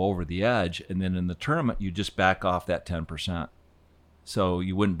you would go over the edge, and then in the tournament you just back off that 10%. So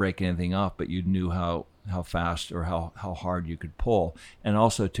you wouldn't break anything off, but you knew how fast or how hard you could pull. And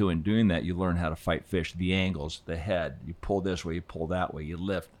also too, in doing that, you learn how to fight fish, the angles, the head. You pull this way, you pull that way, you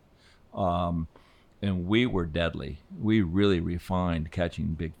lift. And we were deadly. We really refined catching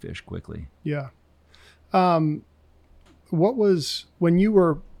big fish quickly. Yeah. What was, when you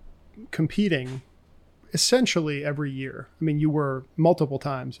were competing essentially every year, I mean, you were multiple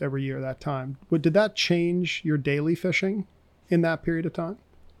times every year that time, did that change your daily fishing in that period of time?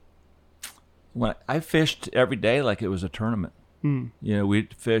 When I fished every day like it was a tournament. You know,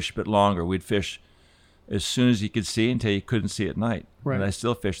 we'd fish but longer. We'd fish as soon as you could see until you couldn't see at night. Right. And I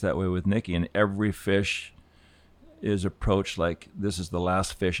still fish that way with Nikki, and every fish is approached like this is the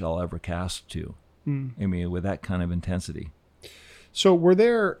last fish I'll ever cast to. I mean, with that kind of intensity. So were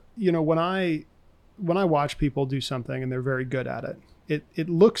there, you know, when I watch people do something and they're very good at it, it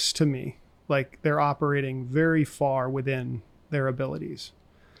looks to me like they're operating very far within their abilities.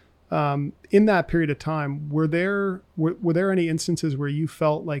 In that period of time, were there any instances where you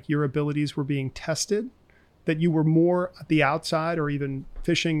felt like your abilities were being tested, that you were more at the outside or even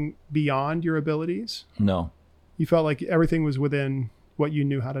fishing beyond your abilities? No. You felt like everything was within what you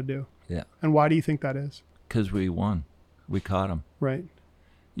knew how to do? Yeah. And why do you think that is? Because we won. We caught them. Right.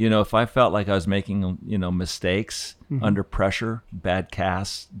 You know, if I felt like I was making, you know, mistakes under pressure, bad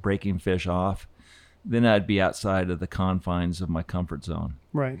casts, breaking fish off, then I'd be outside of the confines of my comfort zone.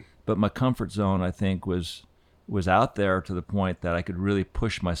 Right. But my comfort zone, I think, was out there to the point that I could really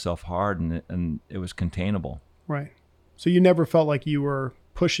push myself hard, and it was containable. Right. So you never felt like you were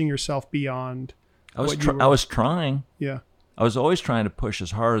pushing yourself beyond. I was trying. Yeah. I was always trying to push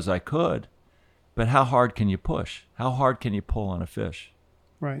as hard as I could, but how hard can you push? How hard can you pull on a fish?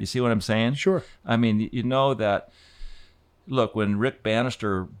 Right. You see what I'm saying? Sure. I mean, you know that, look, when Rick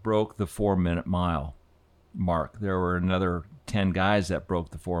Bannister broke the 4-minute mile mark, there were another 10 guys that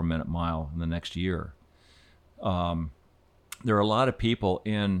broke the 4-minute mile in the next year. There are a lot of people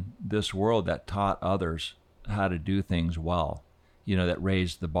in this world that taught others how to do things well, you know, that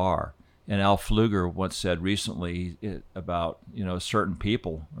raised the bar. And Al Pfluger once said recently about, certain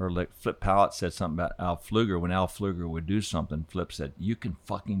people, or like Flip Pallett said something about Al Pfluger. When Al Pfluger would do something, Flip said, "You can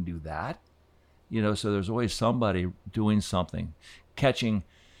fucking do that?" So there's always somebody doing something, catching,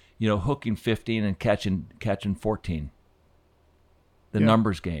 hooking 15 and catching 14. The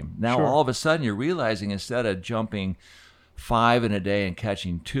numbers game. Now all of a sudden you're realizing instead of jumping 5 in a day and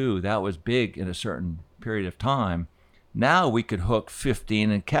catching 2, that was big in a certain period of time. Now we could hook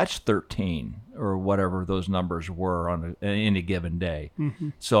 15 and catch 13 or whatever those numbers were on any given day.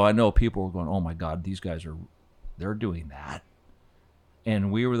 Mm-hmm. So I know people were going, "Oh my God, these guys they're doing that."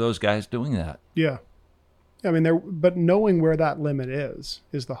 And we were those guys doing that. Yeah. I mean, but knowing where that limit is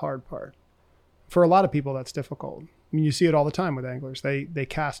the hard part. For a lot of people, that's difficult. I mean, you see it all the time with anglers. They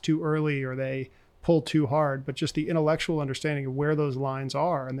cast too early or they pull too hard, but just the intellectual understanding of where those lines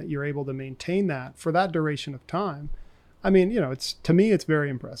are and that you're able to maintain that for that duration of time. I mean, to me, it's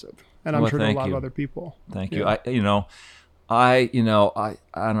very impressive, and I'm sure to a lot of other people. Thank you. I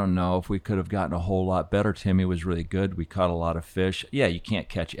don't know if we could have gotten a whole lot better. Timmy was really good. We caught a lot of fish. Yeah, you can't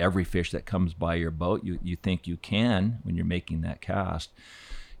catch every fish that comes by your boat. You think you can when you're making that cast.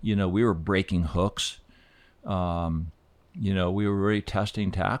 We were breaking hooks. We were really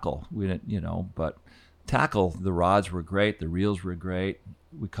testing tackle. We didn't, but tackle, the rods were great. The reels were great.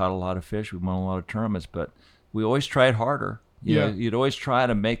 We caught a lot of fish. We won a lot of tournaments, but we always tried harder. You'd always try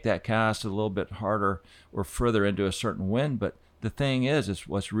to make that cast a little bit harder or further into a certain wind. But the thing is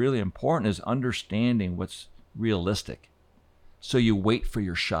what's really important is understanding what's realistic. So you wait for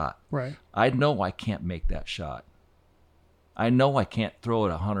your shot. Right. I know I can't make that shot. I know I can't throw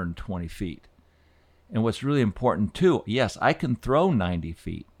it 120 feet. And what's really important too, yes, I can throw 90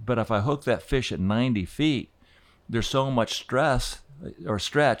 feet, but if I hook that fish at 90 feet, there's so much stress or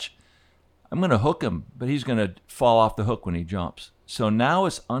stretch, I'm going to hook him, but he's going to fall off the hook when he jumps. So now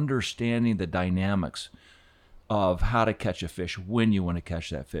it's understanding the dynamics of how to catch a fish, when you want to catch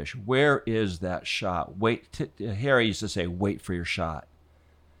that fish. Where is that shot? Harry used to say, wait for your shot.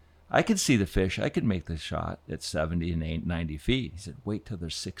 I could see the fish. I could make the shot at 70 and 90 feet. He said, wait till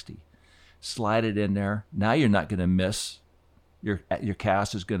there's 60. Slide it in there. Now you're not going to miss. Your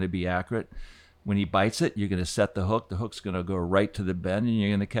cast is going to be accurate. When he bites it, you're going to set the hook. The hook's going to go right to the bend, and you're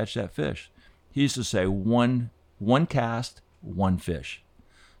going to catch that fish. He used to say, one cast, one fish.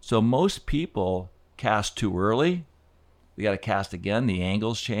 So most people cast too early. They got to cast again. The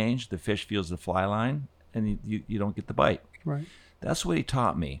angles change. The fish feels the fly line, and you don't get the bite. Right. That's what he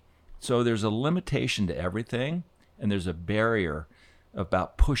taught me. So there's a limitation to everything, and there's a barrier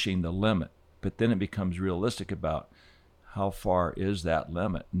about pushing the limit. But then it becomes realistic about how far is that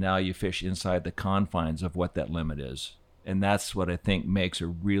limit. Now you fish inside the confines of what that limit is. And that's what I think makes a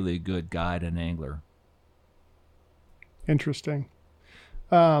really good guide and angler. Interesting.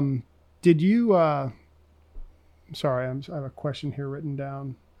 Did you, sorry, I have a question here written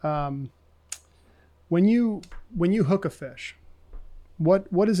down. When you hook a fish,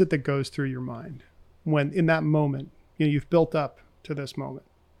 what is it that goes through your mind when in that moment, you've built up to this moment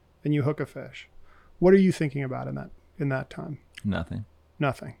and you hook a fish? What are you thinking about in that time? Nothing.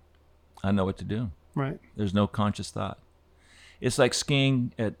 I know what to do. Right. There's no conscious thought. It's like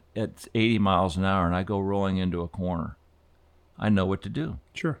skiing at 80 miles an hour and I go rolling into a corner. I know what to do.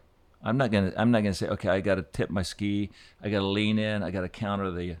 Sure. I'm not gonna say, okay, I got to tip my ski, I got to lean in, I got to counter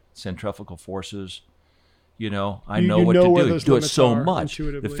the centrifugal forces. I know what to do. Do it so much.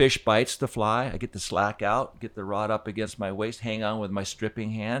 The fish bites the fly. I get the slack out, get the rod up against my waist, hang on with my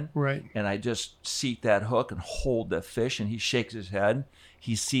stripping hand. Right. And I just seat that hook and hold the fish, and he shakes his head.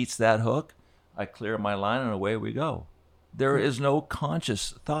 He seats that hook. I clear my line, and away we go. There is no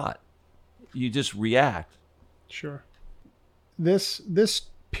conscious thought. You just react. Sure. This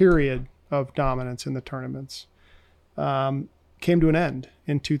period of dominance in the tournaments came to an end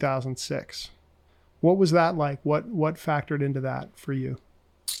in 2006. What was that like? What factored into that for you?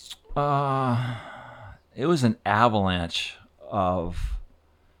 It was an avalanche of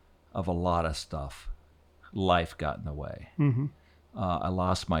a lot of stuff. Life got in the way. Mm-hmm. I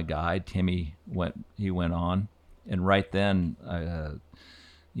lost my guide. Timmy went on, and right then,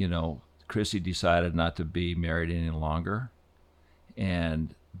 Chrissy decided not to be married any longer,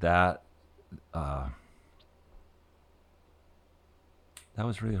 and that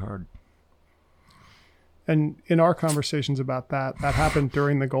was really hard. And in our conversations about that happened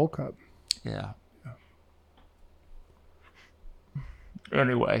during the Gold Cup. Yeah.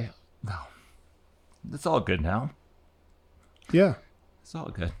 Anyway, no, it's all good now. Yeah. It's all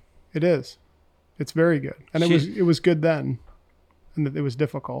good. It is. It's very good. And it was good then. And it was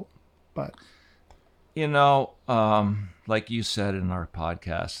difficult, but like you said in our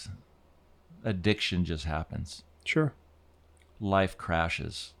podcast, addiction just happens. Sure. Life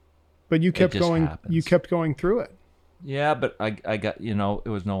crashes. But you kept It just going. happens. You kept going through it. Yeah, but I got, it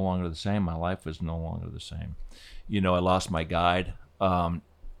was no longer the same. My life was no longer the same. I lost my guide.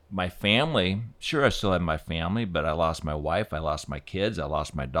 My family, sure, I still have my family, but I lost my wife. I lost my kids. I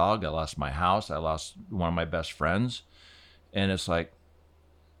lost my dog. I lost my house. I lost one of my best friends. And it's like,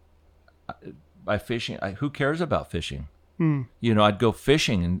 by fishing, who cares about fishing? I'd go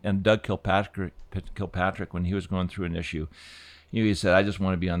fishing, and Doug Kilpatrick, when he was going through an issue, he said, I just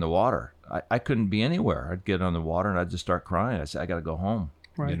want to be on the water. I couldn't be anywhere. I'd get on the water and I'd just start crying. I said, I got to go home.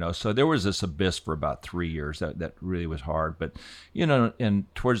 Right. So there was this abyss for about 3 years that really was hard. But,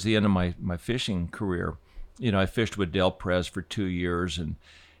 and towards the end of my fishing career, I fished with Del Perez for 2 years,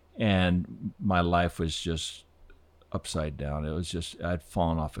 and my life was just upside down. It was just, I'd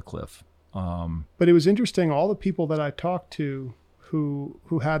fallen off a cliff. But it was interesting. All the people that I talked to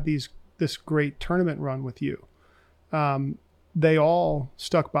who had this great tournament run with you, they all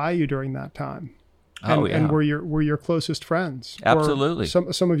stuck by you during that time. And were your closest friends. Absolutely.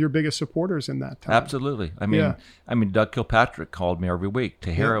 Or some of your biggest supporters in that time. Absolutely. I mean, Doug Kilpatrick called me every week.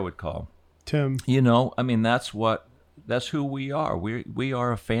 Tahira would call. Tim. That's who we are. We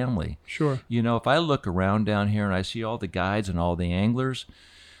are a family. Sure. If I look around down here and I see all the guides and all the anglers,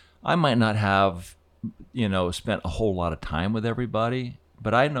 I might not have, spent a whole lot of time with everybody,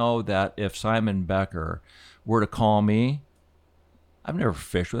 but I know that if Simon Becker were to call me, I've never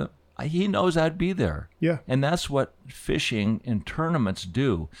fished with him. He knows I'd be there. Yeah. And that's what fishing and tournaments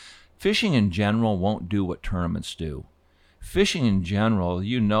do. Fishing in general won't do what tournaments do. Fishing in general,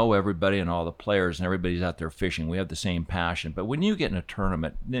 everybody and all the players, and everybody's out there fishing. We have the same passion. But when you get in a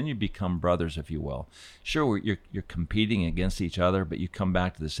tournament, then you become brothers, if you will. Sure, you're competing against each other, but you come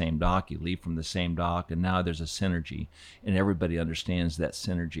back to the same dock. You leave from the same dock, and now there's a synergy, and everybody understands that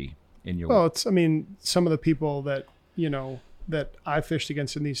synergy in your. Well, some of the people that that I fished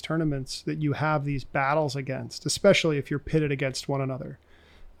against in these tournaments that you have these battles against, especially if you're pitted against one another.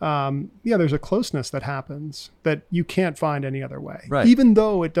 There's a closeness that happens that you can't find any other way. Right. Even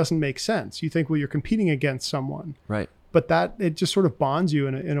though it doesn't make sense. You think, well, you're competing against someone. Right. But it just sort of bonds you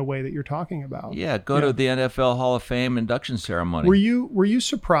in a way that you're talking about. Yeah, go to the NFL Hall of Fame induction ceremony. Were you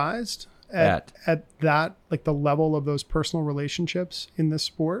surprised at that, like the level of those personal relationships in this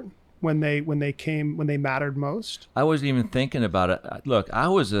sport? When they mattered most? I wasn't even thinking about it. Look, I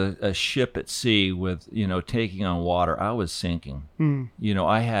was a ship at sea with, taking on water. I was sinking.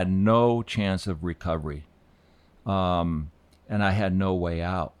 I had no chance of recovery. And I had no way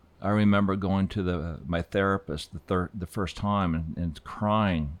out. I remember going to my therapist the first time and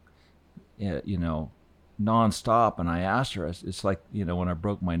crying, nonstop. And I asked her, it's like, when I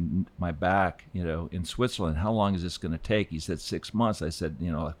broke my back, in Switzerland, how long is this going to take? He said 6 months. I said,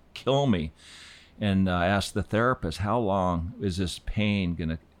 kill me. And I asked the therapist, how long is this pain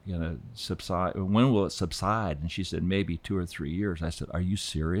going to subside? When will it subside? And she said, maybe 2 or 3 years. I said, are you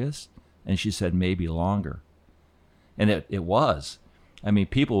serious? And she said, maybe longer. And it was. I mean,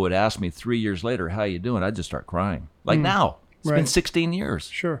 people would ask me 3 years later, how you doing? I'd just start crying. Like now. It's been 16 years.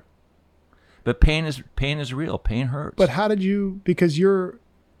 Sure. But pain is real. Pain hurts. But how did you? Because you're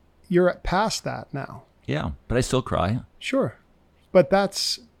past that now. Yeah, but I still cry. Sure, but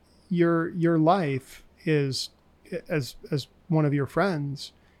that's your life is as one of your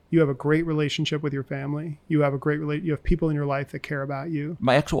friends. You have a great relationship with your family. You have you have people in your life that care about you.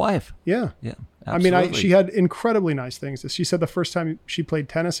 My ex-wife. Yeah. Yeah. Absolutely. I mean, she had incredibly nice things. She said the first time she played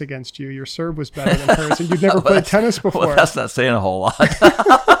tennis against you, your serve was better than hers, and you'd never played tennis before. Well, that's not saying a whole lot.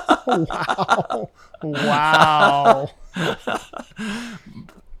 Wow.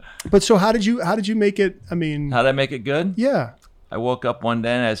 But so how did you make it? I mean, how did I make it good? Yeah. I woke up one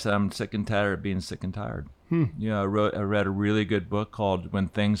day and I said, I'm sick and tired of being sick and tired. I read a really good book called When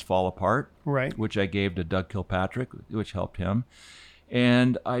Things Fall Apart, right? Which I gave to Doug Kilpatrick, which helped him.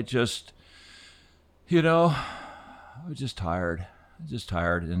 And I just, I was just tired.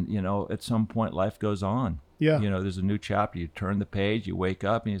 And, at some point life goes on. Yeah. There's a new chapter. You turn the page, you wake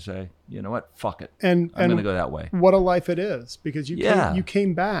up and you say, you know what? Fuck it. And I'm going to go that way. What a life it is, because you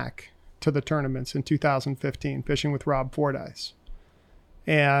came back to the tournaments in 2015 fishing with Rob Fordyce.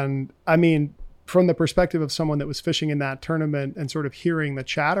 And I mean, from the perspective of someone that was fishing in that tournament and sort of hearing the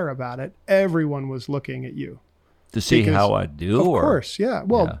chatter about it, everyone was looking at you. To see how I do? Of course, yeah.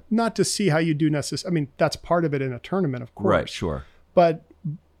 Well, not to see how you do necessarily. I mean, that's part of it in a tournament, of course. Right, sure. But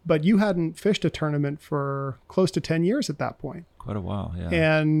you hadn't fished a tournament for close to 10 years at that point. Quite a while,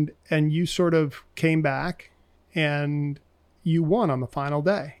 yeah. And you sort of came back and you won on the final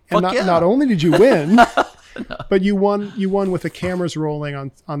day. And Fuck not only did you win, But you won with the cameras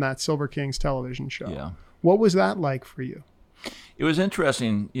rolling on that Silver Kings television show. Yeah. What was that like for you? It was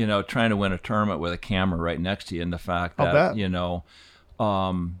interesting, trying to win a tournament with a camera right next to you, and the fact I'll that, bet.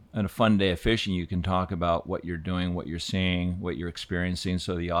 on a fun day of fishing, you can talk about what you're doing, what you're seeing, what you're experiencing,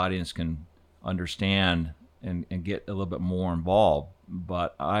 so the audience can understand and get a little bit more involved.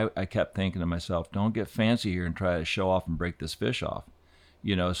 But I kept thinking to myself, don't get fancy here and try to show off and break this fish off.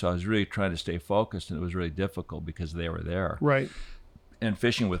 So I was really trying to stay focused, and it was really difficult because they were there. Right. And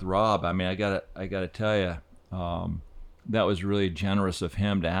fishing with Rob, I mean, I gotta tell you, that was really generous of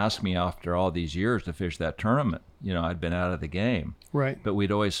him to ask me after all these years to fish that tournament. I'd been out of the game. Right. But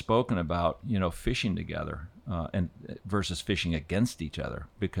we'd always spoken about, fishing together and versus fishing against each other,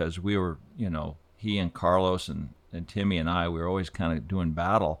 because we were, he and Carlos and Timmy and I, we were always kind of doing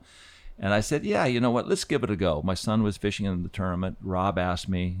battle. And I said, yeah, you know what, let's give it a go. My son was fishing in the tournament. Rob asked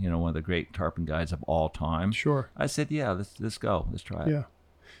me, one of the great tarpon guides of all time. Sure. I said, yeah, let's go. Let's try it. Yeah.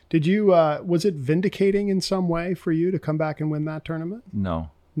 Did you, was it vindicating in some way for you to come back and win that tournament?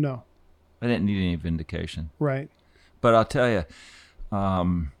 No. I didn't need any vindication. Right. But I'll tell you,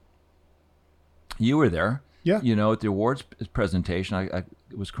 you were there. Yeah. At the awards presentation, I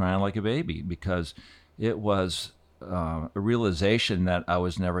was crying like a baby, because it was a realization that I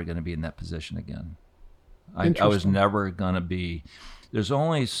was never going to be in that position again. I was never going to be. There's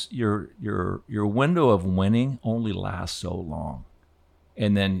only your window of winning only lasts so long,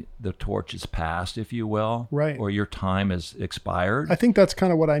 and then the torch is passed, if you will, right? Or your time has expired. I think that's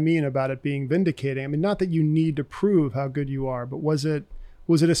kind of what I mean about it being vindicating. I mean, not that you need to prove how good you are, but was it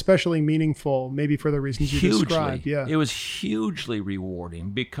especially meaningful, maybe for the reasons you described? Yeah. It was hugely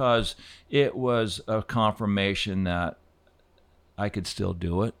rewarding, because it was a confirmation that I could still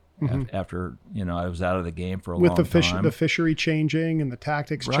do it after, I was out of the game for a long time. With the fishery changing and the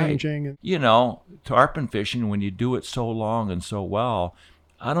tactics changing. Tarpon fishing, when you do it so long and so well,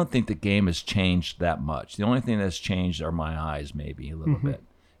 I don't think the game has changed that much. The only thing that's changed are my eyes, maybe a little bit.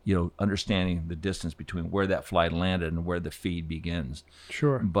 Understanding the distance between where that fly landed and where the feed begins.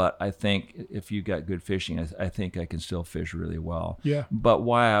 Sure. But I think if you got good fishing, I think I can still fish really well. Yeah. But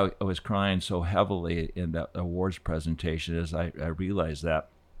why I was crying so heavily in that awards presentation is I realized that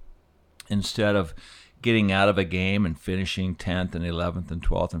instead of getting out of a game and finishing 10th and 11th and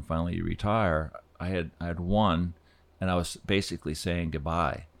 12th and finally you retire, I had won, and I was basically saying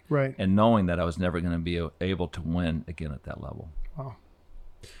goodbye. Right. And knowing that I was never going to be able to win again at that level. Wow.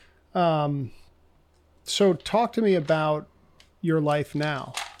 So talk to me about your life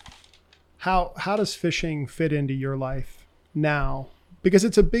now. How does fishing fit into your life now? Because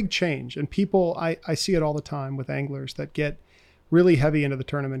it's a big change, and people, I see it all the time with anglers that get really heavy into the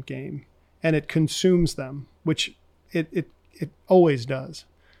tournament game, and it consumes them, which it always does.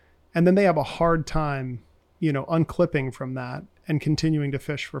 And then they have a hard time, unclipping from that and continuing to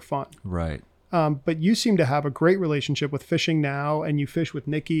fish for fun. Right. But you seem to have a great relationship with fishing now, and you fish with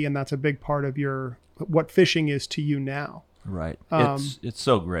Nikki, and that's a big part of what fishing is to you now. Right. It's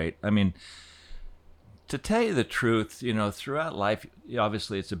so great. I mean, to tell you the truth, throughout life,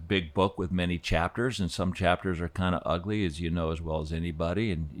 obviously it's a big book with many chapters, and some chapters are kind of ugly, as you know as well as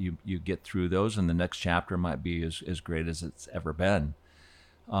anybody, and you get through those, and the next chapter might be as great as it's ever been.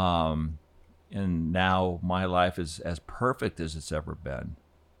 And now my life is as perfect as it's ever been.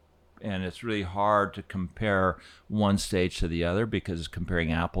 And it's really hard to compare one stage to the other, because it's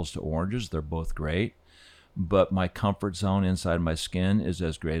comparing apples to oranges. They're both great. But my comfort zone inside my skin is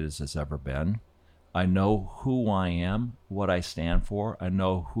as great as it's ever been. I know who I am, what I stand for. I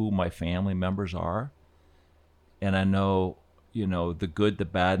know who my family members are. And I know, the good, the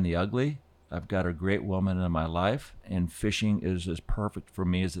bad, and the ugly. I've got a great woman in my life. And fishing is as perfect for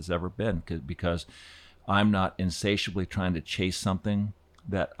me as it's ever been, because I'm not insatiably trying to chase something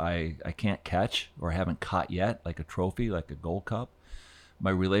that I can't catch or haven't caught yet, like a trophy, like a Gold Cup.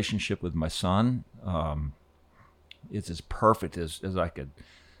 My relationship with my son, it's as perfect as I could.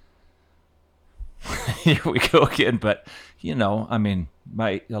 Here we go again. But, I mean,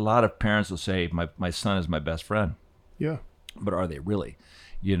 a lot of parents will say my son is my best friend. Yeah. But are they really?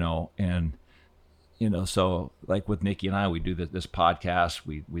 And so like with Nikki and I, we do this podcast.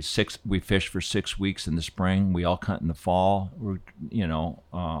 We fish for 6 weeks in the spring. We all hunt in the fall.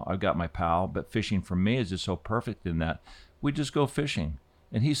 I've got my pal, but fishing for me is just so perfect in that we just go fishing,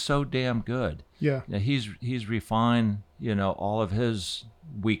 and he's so damn good. Yeah. He's refined, all of his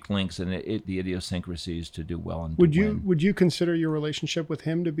weak links and the idiosyncrasies to do well and Would you consider your relationship with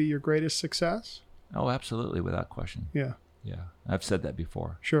him to be your greatest success? Oh, absolutely, without question. Yeah. Yeah, I've said that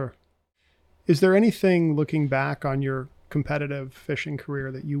before. Sure. Is there anything looking back on your competitive fishing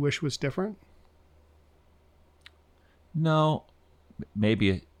career that you wish was different? No,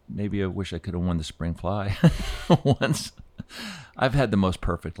 maybe I wish I could have won the spring fly once. I've had the most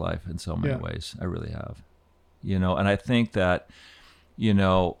perfect life in so many ways. I really have. And I think that,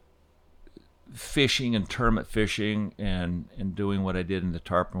 fishing and tournament fishing and doing what I did in the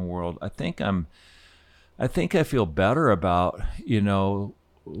tarpon world, I think I feel better about,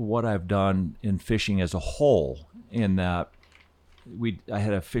 what I've done in fishing as a whole, in that I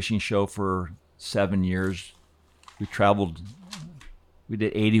had a fishing show for 7 years. We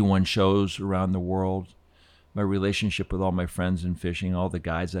did 81 shows around the world. My relationship with all my friends in fishing, all the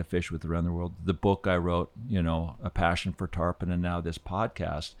guides I fish with around the world, the book I wrote, A Passion for Tarpon, and now this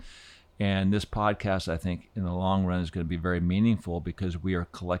podcast. And this podcast, I think, in the long run is going to be very meaningful because we are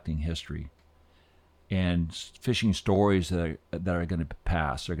collecting history. And fishing stories that are going to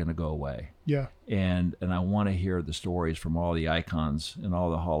pass are going to go away. Yeah. And I want to hear the stories from all the icons and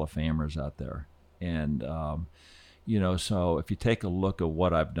all the Hall of Famers out there. And, so if you take a look at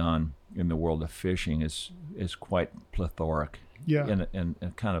what I've done in the world of fishing, it's quite plethoric. Yeah. And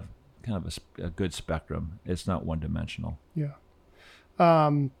kind of a good spectrum. It's not one dimensional. Yeah.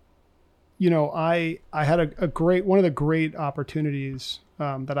 I had one of the great opportunities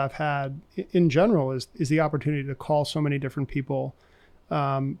that I've had in general is the opportunity to call so many different people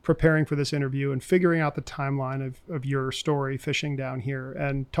preparing for this interview and figuring out the timeline of your story fishing down here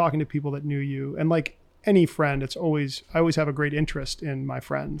and talking to people that knew you. And like any friend, I always have a great interest in my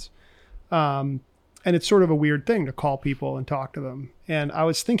friends. And it's sort of a weird thing to call people and talk to them. And I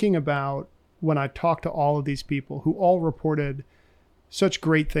was thinking about when I talked to all of these people who all reported such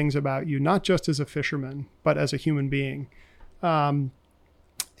great things about you, not just as a fisherman, but as a human being.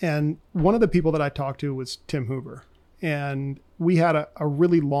 And one of the people that I talked to was Tim Hoover. And we had a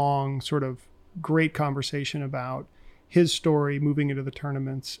really long sort of great conversation about his story moving into the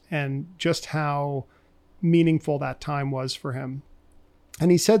tournaments and just how meaningful that time was for him.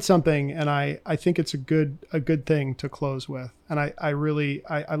 And he said something, and I think it's a good thing to close with. And I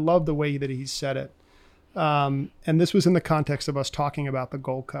love the way that he said it. And this was in the context of us talking about the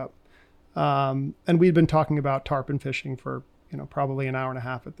Gold Cup. And we'd been talking about tarpon fishing for, probably an hour and a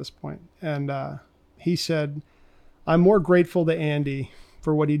half at this point. And he said, "I'm more grateful to Andy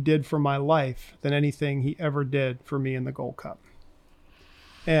for what he did for my life than anything he ever did for me in the Gold Cup."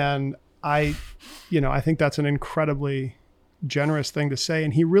 And I think that's an incredibly generous thing to say.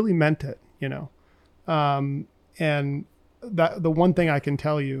 And he really meant it, and that the one thing I can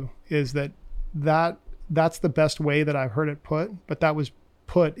tell you is that's the best way that I've heard it put, but that was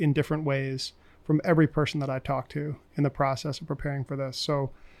put in different ways from every person that I talked to in the process of preparing for this.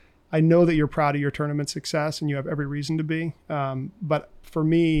 So I know that you're proud of your tournament success and you have every reason to be. But for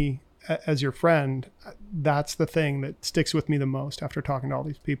me, as your friend, that's the thing that sticks with me the most after talking to all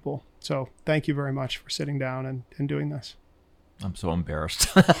these people. So thank you very much for sitting down and doing this. I'm so embarrassed.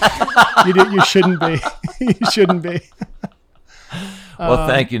 You shouldn't be. You shouldn't be. Well,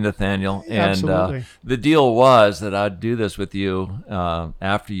 thank you, Nathaniel. And the deal was that I'd do this with you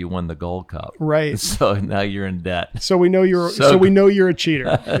after you won the Gold Cup. Right. So now you're in debt. So we know you're a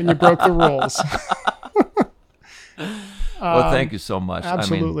cheater and you broke the rules. Well, thank you so much.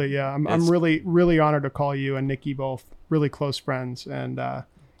 Absolutely. I'm really, really honored to call you and Nikki both really close friends. And,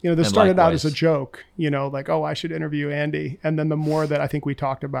 this started out as a joke, like, oh, I should interview Andy. And then the more that I think we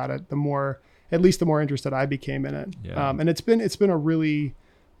talked about it, the more interested I became in it. Yeah. And it's been a really,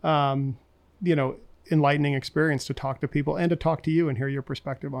 enlightening experience to talk to people and to talk to you and hear your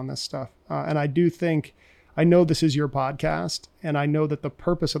perspective on this stuff. And I know this is your podcast, and I know that the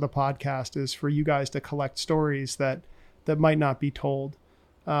purpose of the podcast is for you guys to collect stories that might not be told.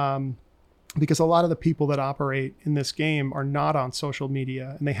 Because a lot of the people that operate in this game are not on social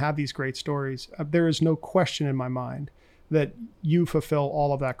media and they have these great stories. There is no question in my mind that you fulfill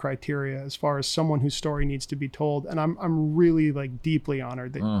all of that criteria as far as someone whose story needs to be told. And I'm really deeply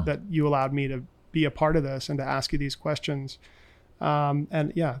honored that you allowed me to be a part of this and to ask you these questions.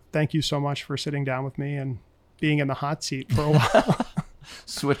 And yeah, thank you so much for sitting down with me and being in the hot seat for a while.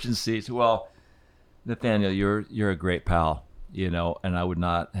 Switching seats. Well, Nathaniel, you're a great pal, and I would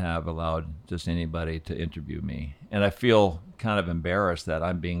not have allowed just anybody to interview me. And I feel kind of embarrassed that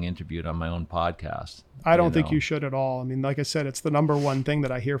I'm being interviewed on my own podcast. I don't think you should at all. I mean, like I said, it's the number one thing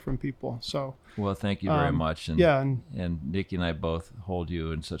that I hear from people. So, well, thank you very much. And, yeah, and Nikki and I both hold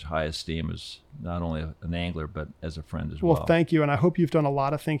you in such high esteem as not only an angler, but as a friend as well. Well, thank you. And I hope you've done a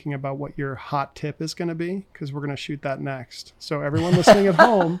lot of thinking about what your hot tip is going to be, because we're going to shoot that next. So everyone listening at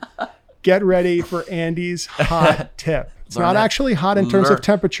home, get ready for Andy's hot tip. It's not actually hot in terms of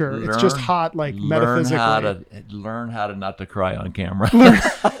temperature. It's just hot, metaphysically. Learn how to not to cry on camera.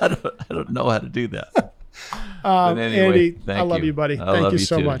 I don't know how to do that. But anyway, Andy, thank I love you. you, buddy. I Thank love you you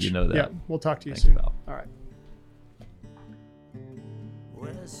so too. much. You know that. Yeah, we'll talk to you Thanks, soon. pal. All right.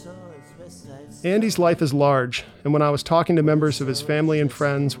 Andy's life is large, and when I was talking to members of his family and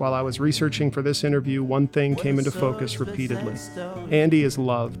friends while I was researching for this interview, one thing came into focus repeatedly. Andy is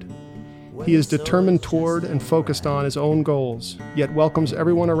loved. He is determined toward and focused on his own goals, yet welcomes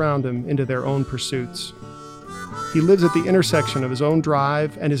everyone around him into their own pursuits. He lives at the intersection of his own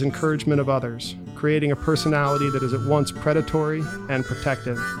drive and his encouragement of others, creating a personality that is at once predatory and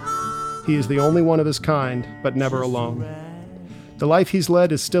protective. He is the only one of his kind, but never alone. The life he's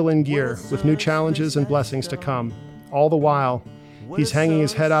led is still in gear, with new challenges and blessings to come. All the while, he's hanging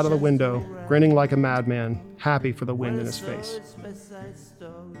his head out of the window, grinning like a madman, happy for the wind in his face.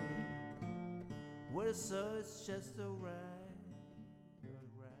 So it's just a ride.